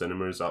of with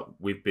cinema is that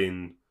we've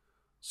been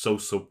so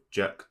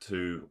subject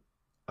to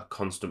a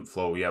constant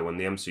flow. Yeah, when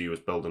the MCU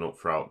was building up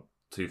throughout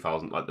the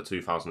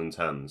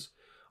 2010s,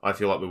 I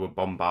feel like we were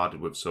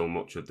bombarded with so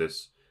much of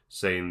this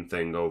same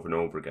thing over and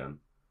over again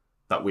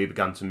that we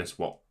began to miss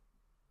what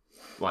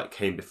like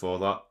came before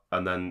that.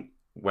 And then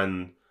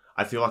when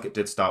I feel like it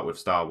did start with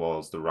Star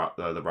Wars, the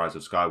Rise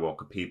of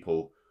Skywalker,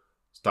 people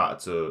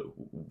started to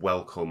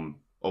welcome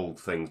old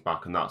things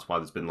back, and that's why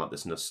there's been like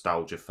this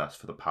nostalgia fest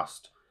for the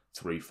past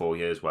 3-4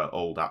 years where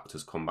old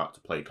actors come back to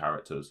play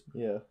characters.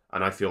 Yeah.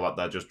 And I feel like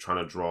they're just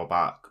trying to draw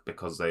back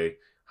because they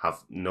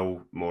have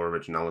no more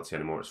originality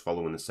anymore. It's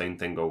following the same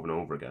thing over and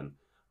over again.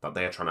 That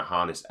they are trying to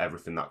harness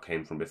everything that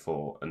came from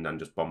before and then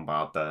just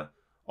bombard their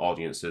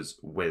audiences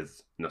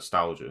with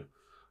nostalgia.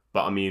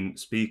 But I mean,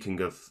 speaking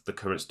of the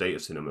current state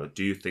of cinema,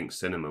 do you think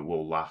cinema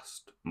will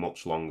last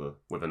much longer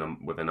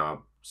within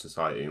our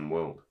society and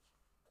world?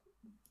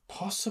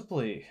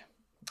 Possibly.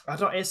 I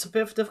don't. It's a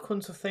bit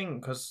difficult to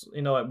think because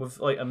like with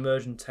like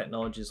emerging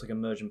technologies, like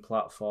emerging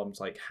platforms,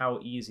 like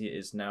how easy it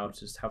is now to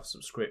just have a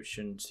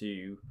subscription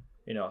to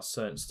a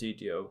certain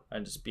studio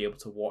and just be able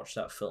to watch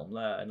that film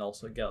there and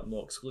also get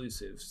more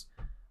exclusives.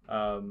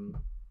 It's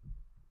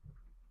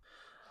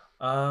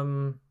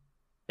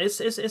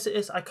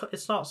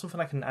not something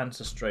I can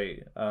answer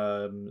straight.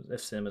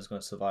 If cinema's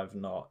going to survive or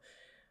not.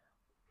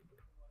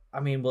 I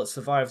mean, will it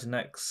survive the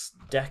next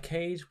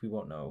decade? We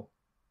won't know.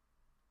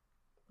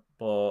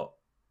 But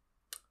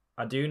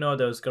I do know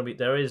there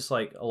is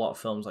like a lot of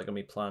films that are gonna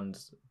be planned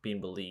being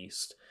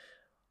released.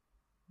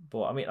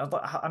 But I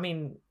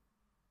mean,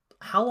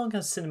 how long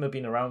has cinema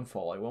been around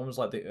for? Like, when was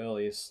like the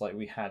earliest like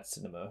we had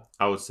cinema?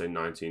 I would say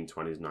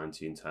 1920s,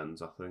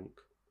 1910s. I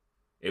think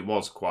it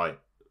was quite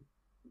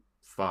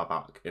far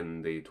back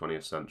in the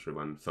 20th century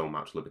when film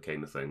actually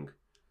became a thing,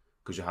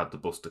 because you had the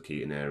Buster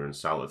Keaton era and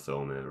silent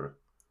film era.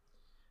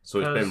 So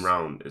it's been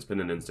around. It's been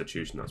an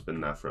institution that's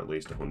been there for at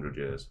least 100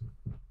 years.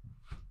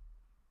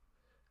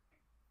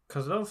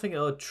 Because I don't think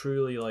it'll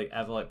truly like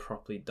ever like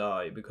properly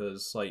die,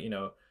 because like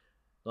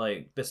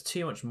like there's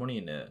too much money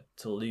in it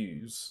to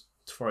lose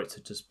for it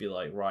to just be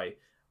like, right,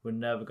 we're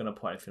never gonna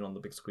put anything on the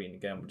big screen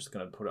again. We're just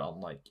gonna put it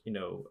on like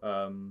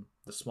the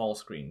small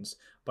screens.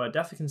 But I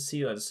definitely can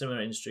see like the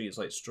cinema industry is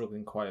like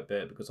struggling quite a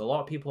bit, because a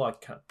lot of people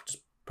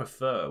just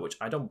prefer, which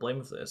I don't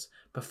blame for this,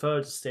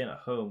 prefer to staying at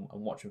home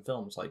and watching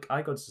films. Like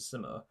I go to the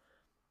cinema,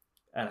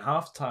 and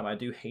half the time I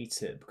do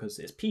hate it because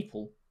it's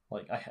people.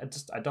 Like I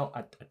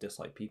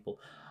dislike people.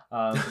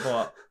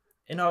 But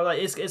like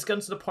it's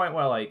gotten to the point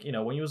where like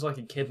when you was like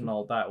a kid and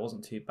all that, it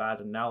wasn't too bad,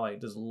 and now like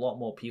there's a lot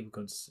more people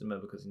going to cinema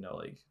because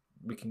like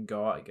we can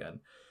go out again.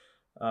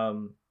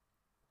 But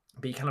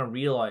you kind of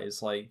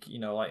realize like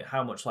like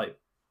how much like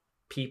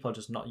people are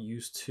just not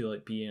used to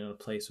like being in a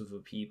place with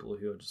other people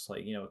who are just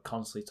like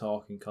constantly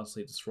talking,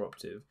 constantly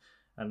disruptive,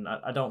 and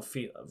I don't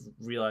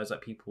realize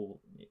that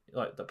people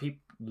like that people.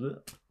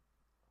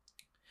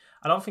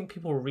 I don't think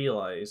people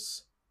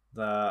realize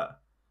that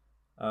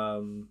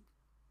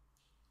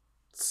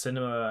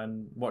cinema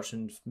and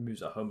watching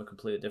movies at home are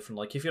completely different.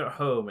 Like if you're at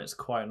home, it's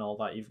quiet and all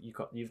that.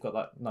 You've got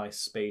that nice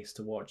space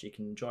to watch. You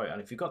can enjoy it, and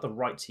if you've got the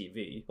right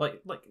TV,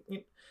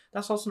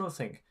 that's also another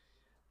thing.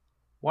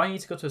 Why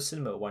need to go to a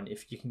cinema when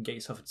if you can get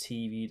yourself a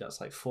TV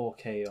that's like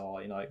 4K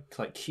or like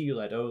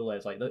QLED,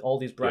 OLED, like all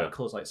these bright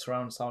colors, like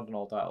surround sound and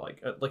all that,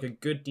 like a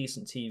good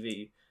decent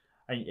TV,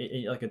 and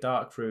like a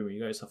dark room, you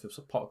got yourself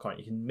some popcorn.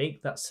 You can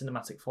make that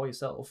cinematic for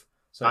yourself.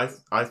 So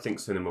I think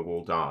cinema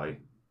will die,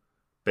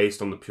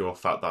 based on the pure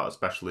fact that,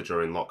 especially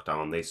during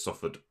lockdown, they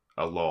suffered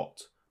a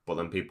lot, but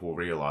then people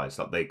realised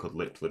that they could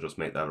literally just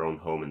make their own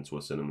home into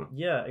a cinema.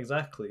 Yeah,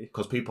 exactly.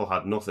 Because people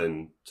had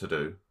nothing to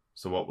do,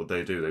 so what would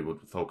they do? They would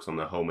focus on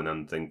their home and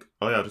then think,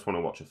 oh yeah, I just want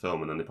to watch a film,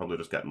 and then they probably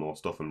just get more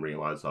stuff and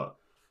realise that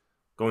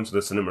going to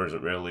the cinema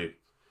isn't really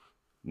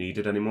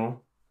needed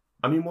anymore.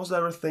 I mean, was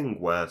there a thing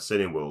where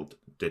Cineworld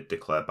did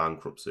declare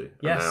bankruptcy and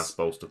they are Yes.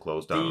 supposed to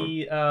close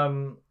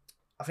down?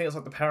 I think it's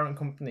like the parent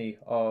company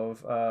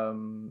of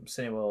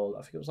Cineworld.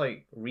 I think it was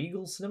like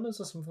Regal Cinemas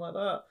or something like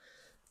that.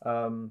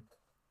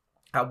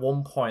 At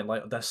one point,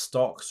 like their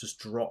stocks just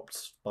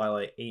dropped by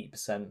like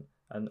 8%,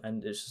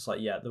 and it's just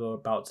like, yeah, they were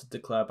about to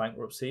declare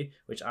bankruptcy,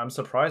 which I'm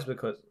surprised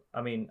because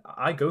I mean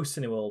I go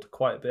Cineworld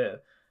quite a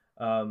bit.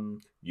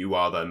 You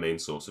are their main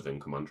source of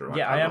income, Andrew.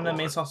 Yeah, I am their lie.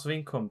 main source of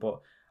income, but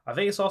I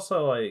think it's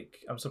also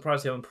like I'm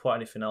surprised they haven't put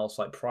anything else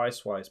like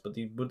price wise. But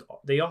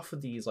they offer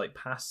these like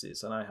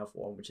passes, and I have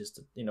one which is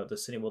the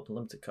Cineworld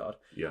Unlimited card.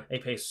 Yeah. They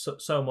pay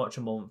so much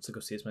a month to go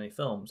see as many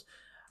films,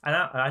 and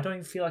I don't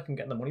even feel like I'm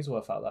getting the money's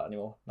worth out of that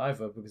anymore,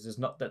 neither, because there's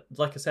not that,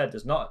 like I said,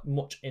 there's not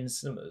much in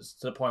cinemas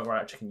to the point where I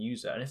actually can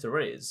use it, and if there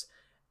is,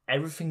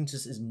 everything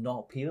just is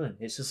not appealing.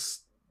 It's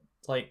just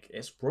like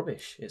it's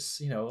rubbish. It's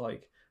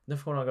like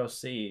nothing I go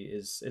see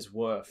is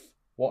worth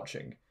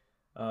watching.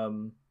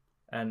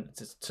 And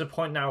to the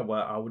point now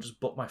where I would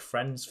just book my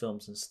friends'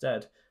 films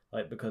instead,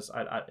 like because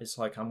it's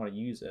like I'm gonna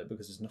use it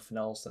because there's nothing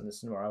else in the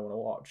cinema I want to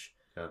watch.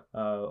 Yeah.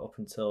 Up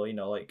until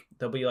like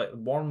there'll be like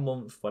 1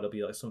 month where there'll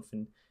be like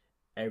something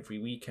every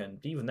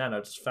weekend. Even then, I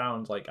just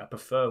found like I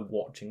prefer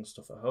watching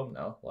stuff at home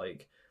now.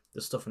 Like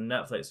there's stuff on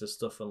Netflix, there's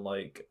stuff on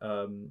like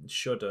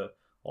Shudder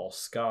or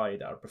Sky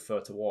that I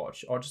prefer to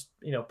watch, or just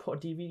put a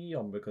DVD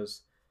on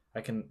because I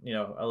can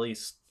at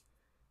least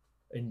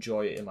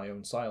enjoy it in my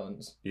own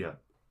silence. Yeah.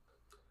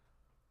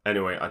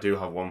 Anyway, I do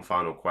have one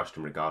final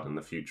question regarding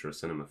the future of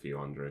cinema for you,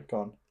 Andrew. Go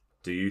on.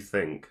 Do you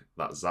think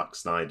that Zack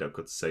Snyder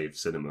could save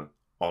cinema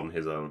on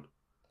his own?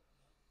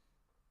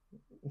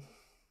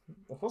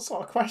 What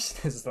sort of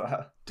question is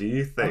that? Do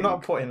you think I'm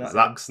not putting that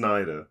Zack in.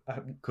 Snyder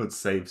could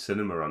save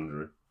cinema,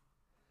 Andrew?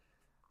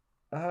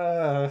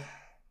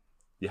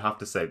 You have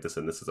to save this,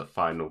 and this is a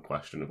final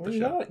question of the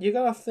show. You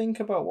gotta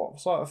think about what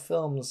sort of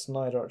films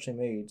Snyder actually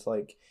made.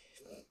 Like,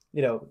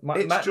 Man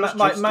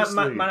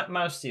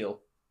of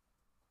Steel,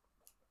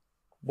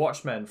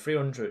 Watchmen,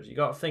 300. You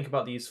got to think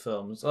about these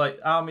films, like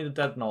Army of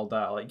the Dead and all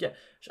that. Like, yeah,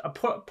 I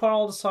put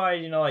all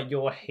aside, like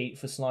your hate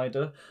for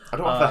Snyder. I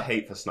don't have a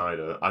hate for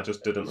Snyder. I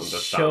just didn't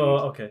understand. Sure,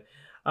 okay.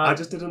 I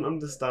just didn't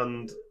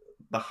understand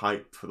the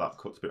hype for that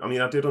cut. I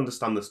mean, I did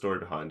understand the story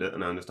behind it,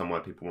 and I understand why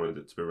people wanted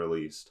it to be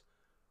released.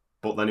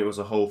 But then it was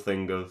a whole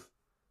thing of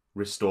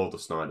restore the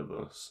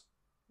Snyderverse,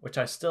 which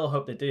I still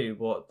hope they do.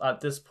 But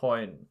at this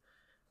point,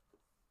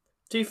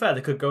 to be fair,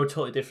 they could go a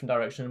totally different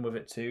direction with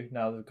it too.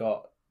 Now they've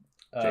got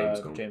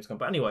James Gunn.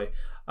 But anyway,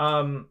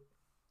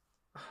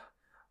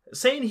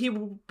 saying he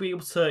will be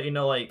able to,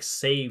 like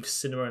save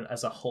cinema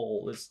as a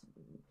whole is,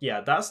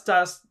 that's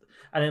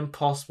an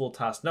impossible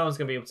task. No one's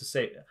gonna be able to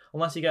save it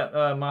unless you get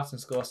Martin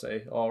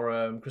Scorsese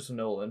or Christopher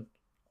Nolan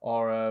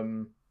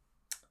or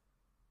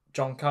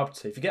John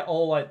Carpenter. If you get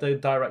all like the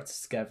directors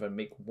together and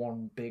make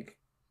one big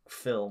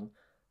film,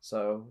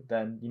 so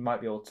then you might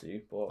be able to.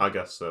 But I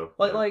guess so.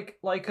 I went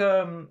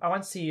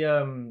to see I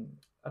don't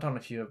know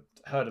if you have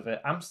heard of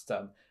it,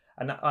 Amsterdam.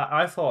 And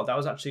I thought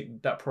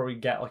that probably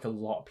get like a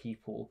lot of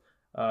people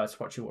to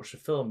actually watch the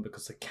film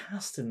because the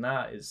cast in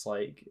that is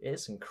like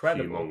it's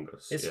incredible.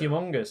 Humongous. It's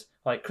humongous.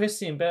 Like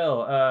Christian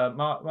Bale,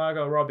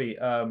 Margot Robbie,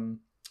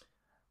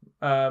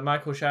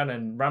 Michael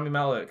Shannon, Rami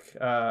Malek,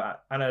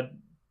 Anna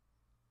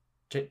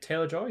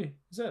Taylor-Joy.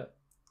 Is it?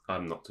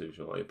 I'm not too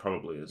sure. It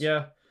probably is.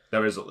 Yeah.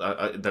 There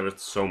are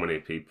so many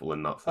people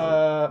in that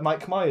film.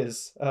 Mike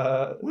Myers.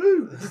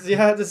 Woo!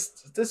 Yeah,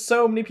 there's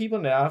so many people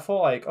in there. I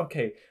thought like,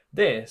 okay,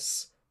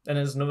 this. And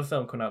there's another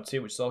film coming out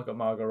too, which has also got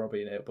Margot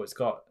Robbie in it, but it's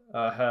got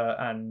her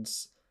and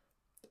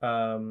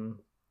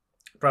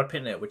Brad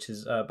Pitt in it, which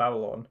is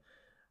Babylon.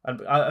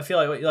 And I feel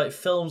like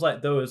films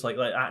like those, like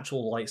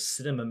actual like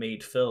cinema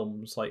made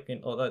films, like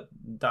that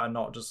are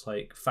not just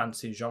like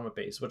fantasy genre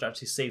based, which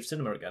actually save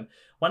cinema again.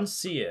 Once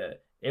see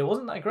it, it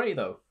wasn't that great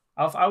though.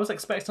 I was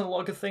expecting a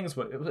lot of good things,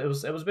 but it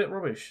was a bit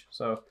rubbish.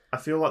 So I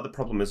feel like the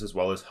problem is as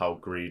well as how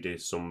greedy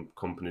some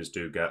companies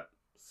do get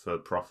for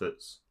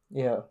profits.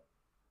 Yeah.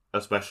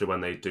 Especially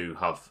when they do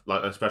host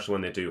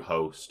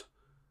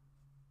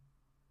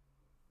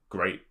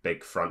great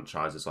big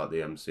franchises like the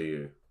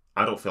MCU.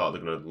 I don't feel like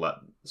they're going to let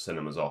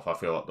cinemas off. I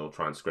feel like they'll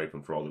try and scrape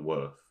them for all they're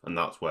worth, and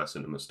that's where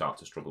cinemas start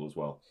to struggle as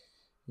well.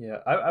 Yeah,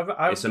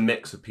 it's a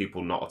mix of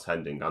people not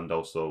attending and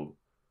also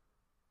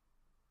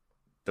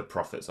the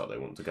profits that they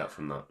want to get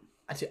from that.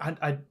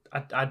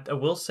 I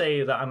will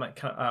say that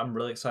I'm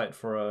really excited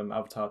for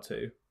Avatar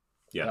 2.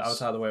 Yes.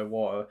 Avatar: The Way of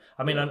Water.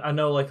 I mean, I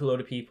know like a load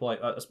of people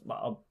like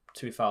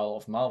to be fair, a lot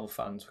of Marvel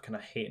fans were kind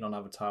of hating on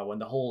Avatar when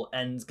the whole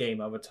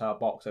Endgame Avatar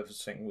box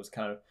office thing was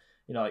kind of,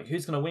 like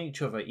who's going to win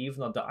each other,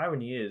 even though the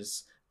irony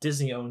is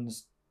Disney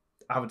owns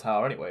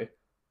Avatar anyway,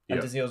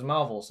 and Disney owns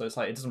Marvel, so it's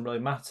like it doesn't really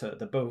matter.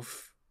 They're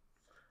both,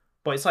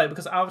 but it's like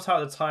because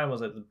Avatar at the time was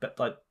like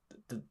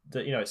the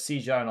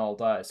CGI and all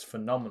that is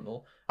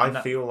phenomenal. I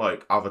feel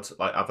like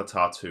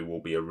Avatar 2 will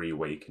be a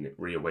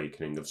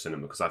reawakening of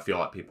cinema because I feel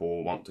like people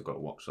will want to go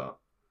watch that.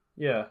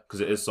 Yeah.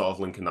 Because it is sort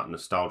of linking that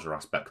nostalgia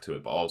aspect to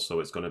it, but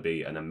also it's going to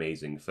be an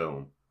amazing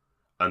film.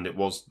 And it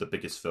was the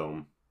biggest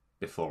film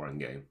before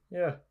Endgame.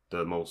 Yeah.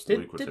 The most Did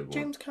lucrative one.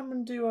 James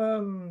Cameron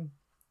do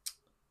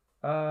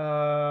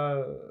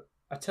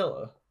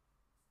Attila?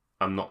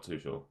 I'm not too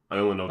sure. I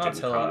only know Not James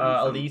Attila,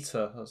 Cameron.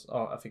 Alita.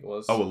 Oh, I think it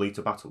was. Oh,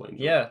 Alita Battle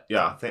Angel. Yeah.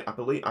 Yeah,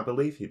 I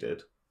believe he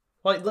did.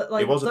 Like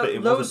It was a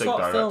big those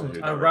sort of director films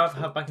who I'd rather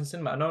directed have back in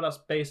cinema. I know that's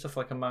based off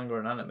like a manga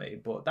and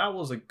anime, but that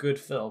was a good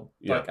film.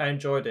 Yeah. Like I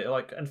enjoyed it.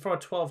 Like, and for a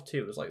 12 too,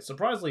 it was like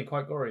surprisingly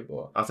quite gory.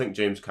 But I think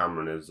James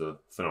Cameron is a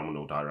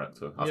phenomenal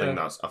director. I think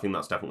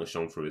that's definitely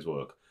shown through his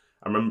work.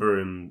 I remember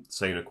him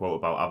saying a quote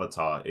about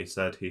Avatar. He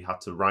said he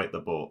had to write the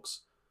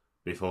books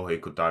before he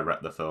could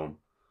direct the film,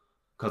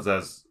 because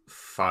there's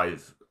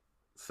 5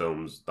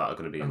 films that are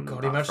going to be in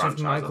God, that imagine franchise,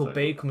 if Michael I think.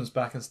 Bay comes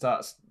back and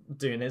starts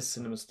doing his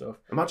cinema stuff.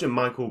 Imagine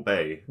Michael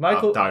Bay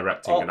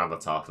directing an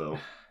Avatar film.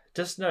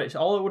 Just no,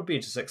 all it would be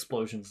just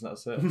explosions, and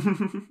that's it.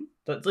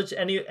 That's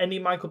literally any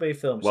Michael Bay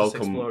film, just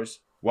explosions.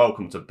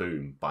 Welcome to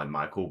Boom by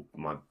Michael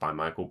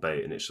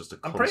Bay, and it's just a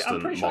constant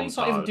I'm pretty sure montage. he's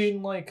not even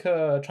doing like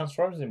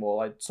Transformers anymore.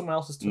 Like someone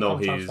else is still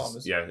on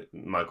Transformers.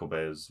 Michael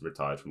Bay is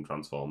retired from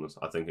Transformers.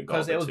 I think it got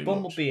because it was too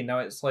Bumblebee. much. Now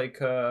it's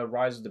like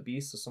Rise of the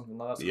Beast or something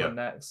like that's coming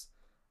next.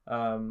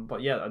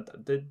 But yeah,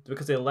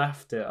 because they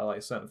left it at like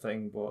a certain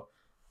thing. But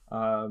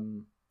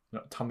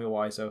Tommy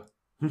Wiseau,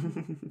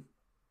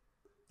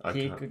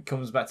 he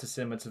comes back to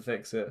cinema to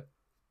fix it.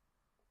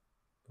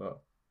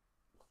 But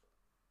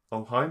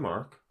oh hi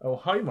Mark. Oh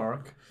hi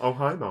Mark. Oh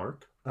hi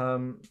Mark.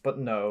 But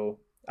no,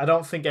 I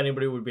don't think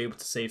anybody would be able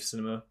to save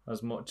cinema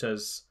as much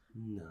as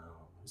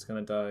it's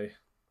gonna die.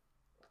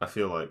 I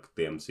feel like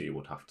the MCU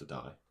would have to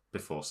die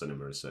before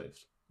cinema is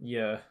saved.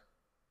 Yeah,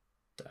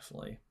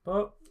 definitely.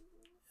 But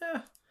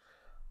yeah.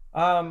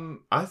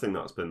 I think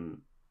that's been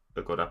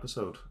a good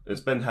episode.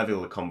 It's been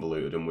heavily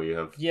convoluted and we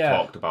have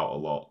talked about a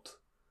lot.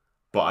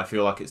 But I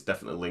feel like it's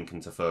definitely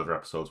linking to further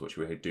episodes which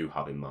we do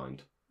have in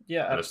mind.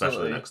 Yeah, and absolutely.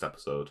 especially the next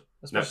episode.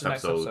 Next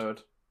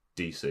episode.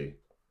 DC.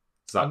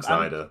 Zack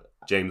Snyder,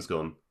 James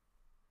Gunn,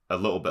 a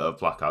little bit of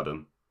Black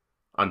Adam,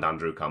 and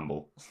Andrew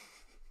Campbell,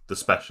 the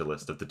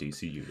specialist of the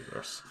DC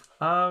universe.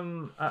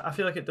 I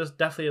feel like it does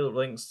definitely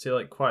links to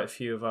like quite a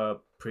few of our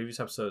previous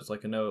episodes.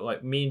 Like I know,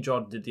 like me and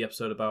John did the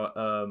episode about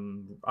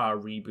our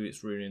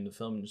reboots ruining the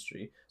film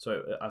industry.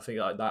 So I think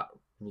like that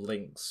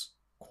links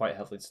quite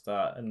heavily to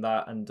that,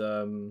 and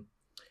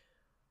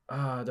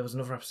there was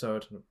another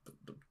episode.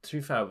 To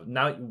be fair,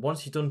 now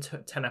once you've done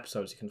 10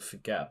 episodes, you can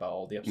forget about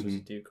all the episodes you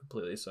do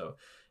completely. So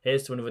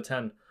here's to another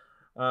 10.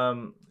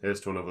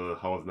 Here's to another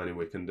however many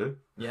we can do.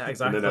 Yeah,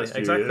 exactly.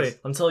 Years.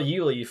 Until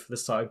you leave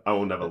this time. I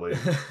will never leave.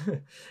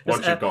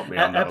 Once you've got me,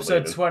 I'm never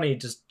episode leaving. 20,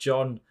 just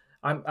John.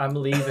 I'm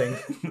leaving.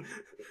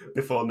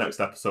 Before next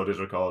episode is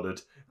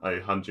recorded, I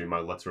hand you my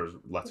letter of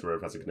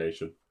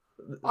resignation.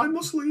 I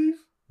must leave.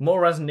 More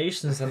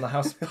resignations than the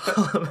House of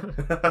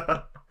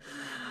Parliament.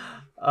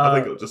 I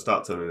think it'll just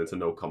start turning into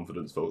no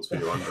confidence votes for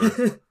you,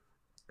 Andrew.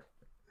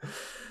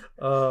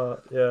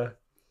 Yeah.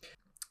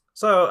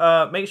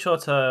 So make sure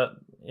to,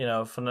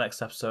 for the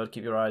next episode,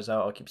 keep your eyes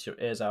out, or keep your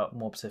ears out,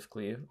 more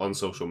specifically. On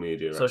social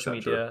media, Social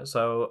media.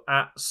 So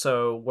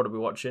what are we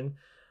watching?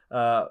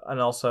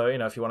 And also,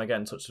 if you want to get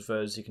in touch with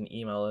us, you can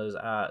email us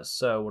at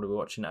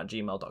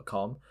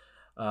whatarewewatching@gmail.com.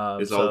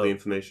 Is all the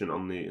information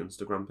on the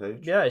Instagram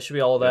page? Yeah, it should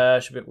be all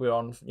there. We're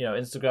on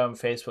Instagram,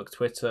 Facebook,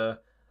 Twitter.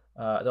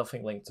 I don't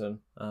think LinkedIn.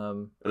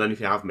 And then if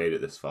you have made it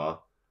this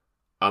far,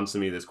 answer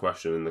me this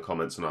question in the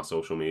comments on our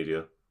social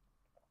media.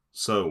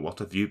 So, what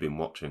have you been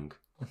watching?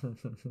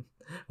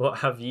 What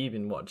have you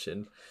been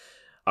watching?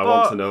 I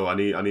want to know. I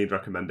need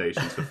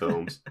recommendations for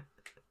films.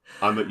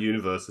 I'm at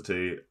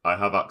university. I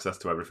have access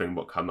to everything,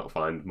 but cannot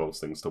find most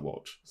things to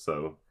watch.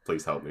 So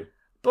please help me.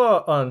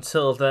 But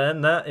until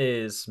then, that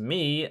is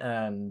me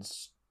and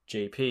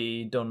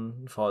JP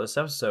done for this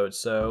episode.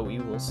 So we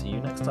will see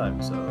you next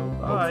time. So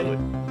bye.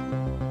 Hopefully.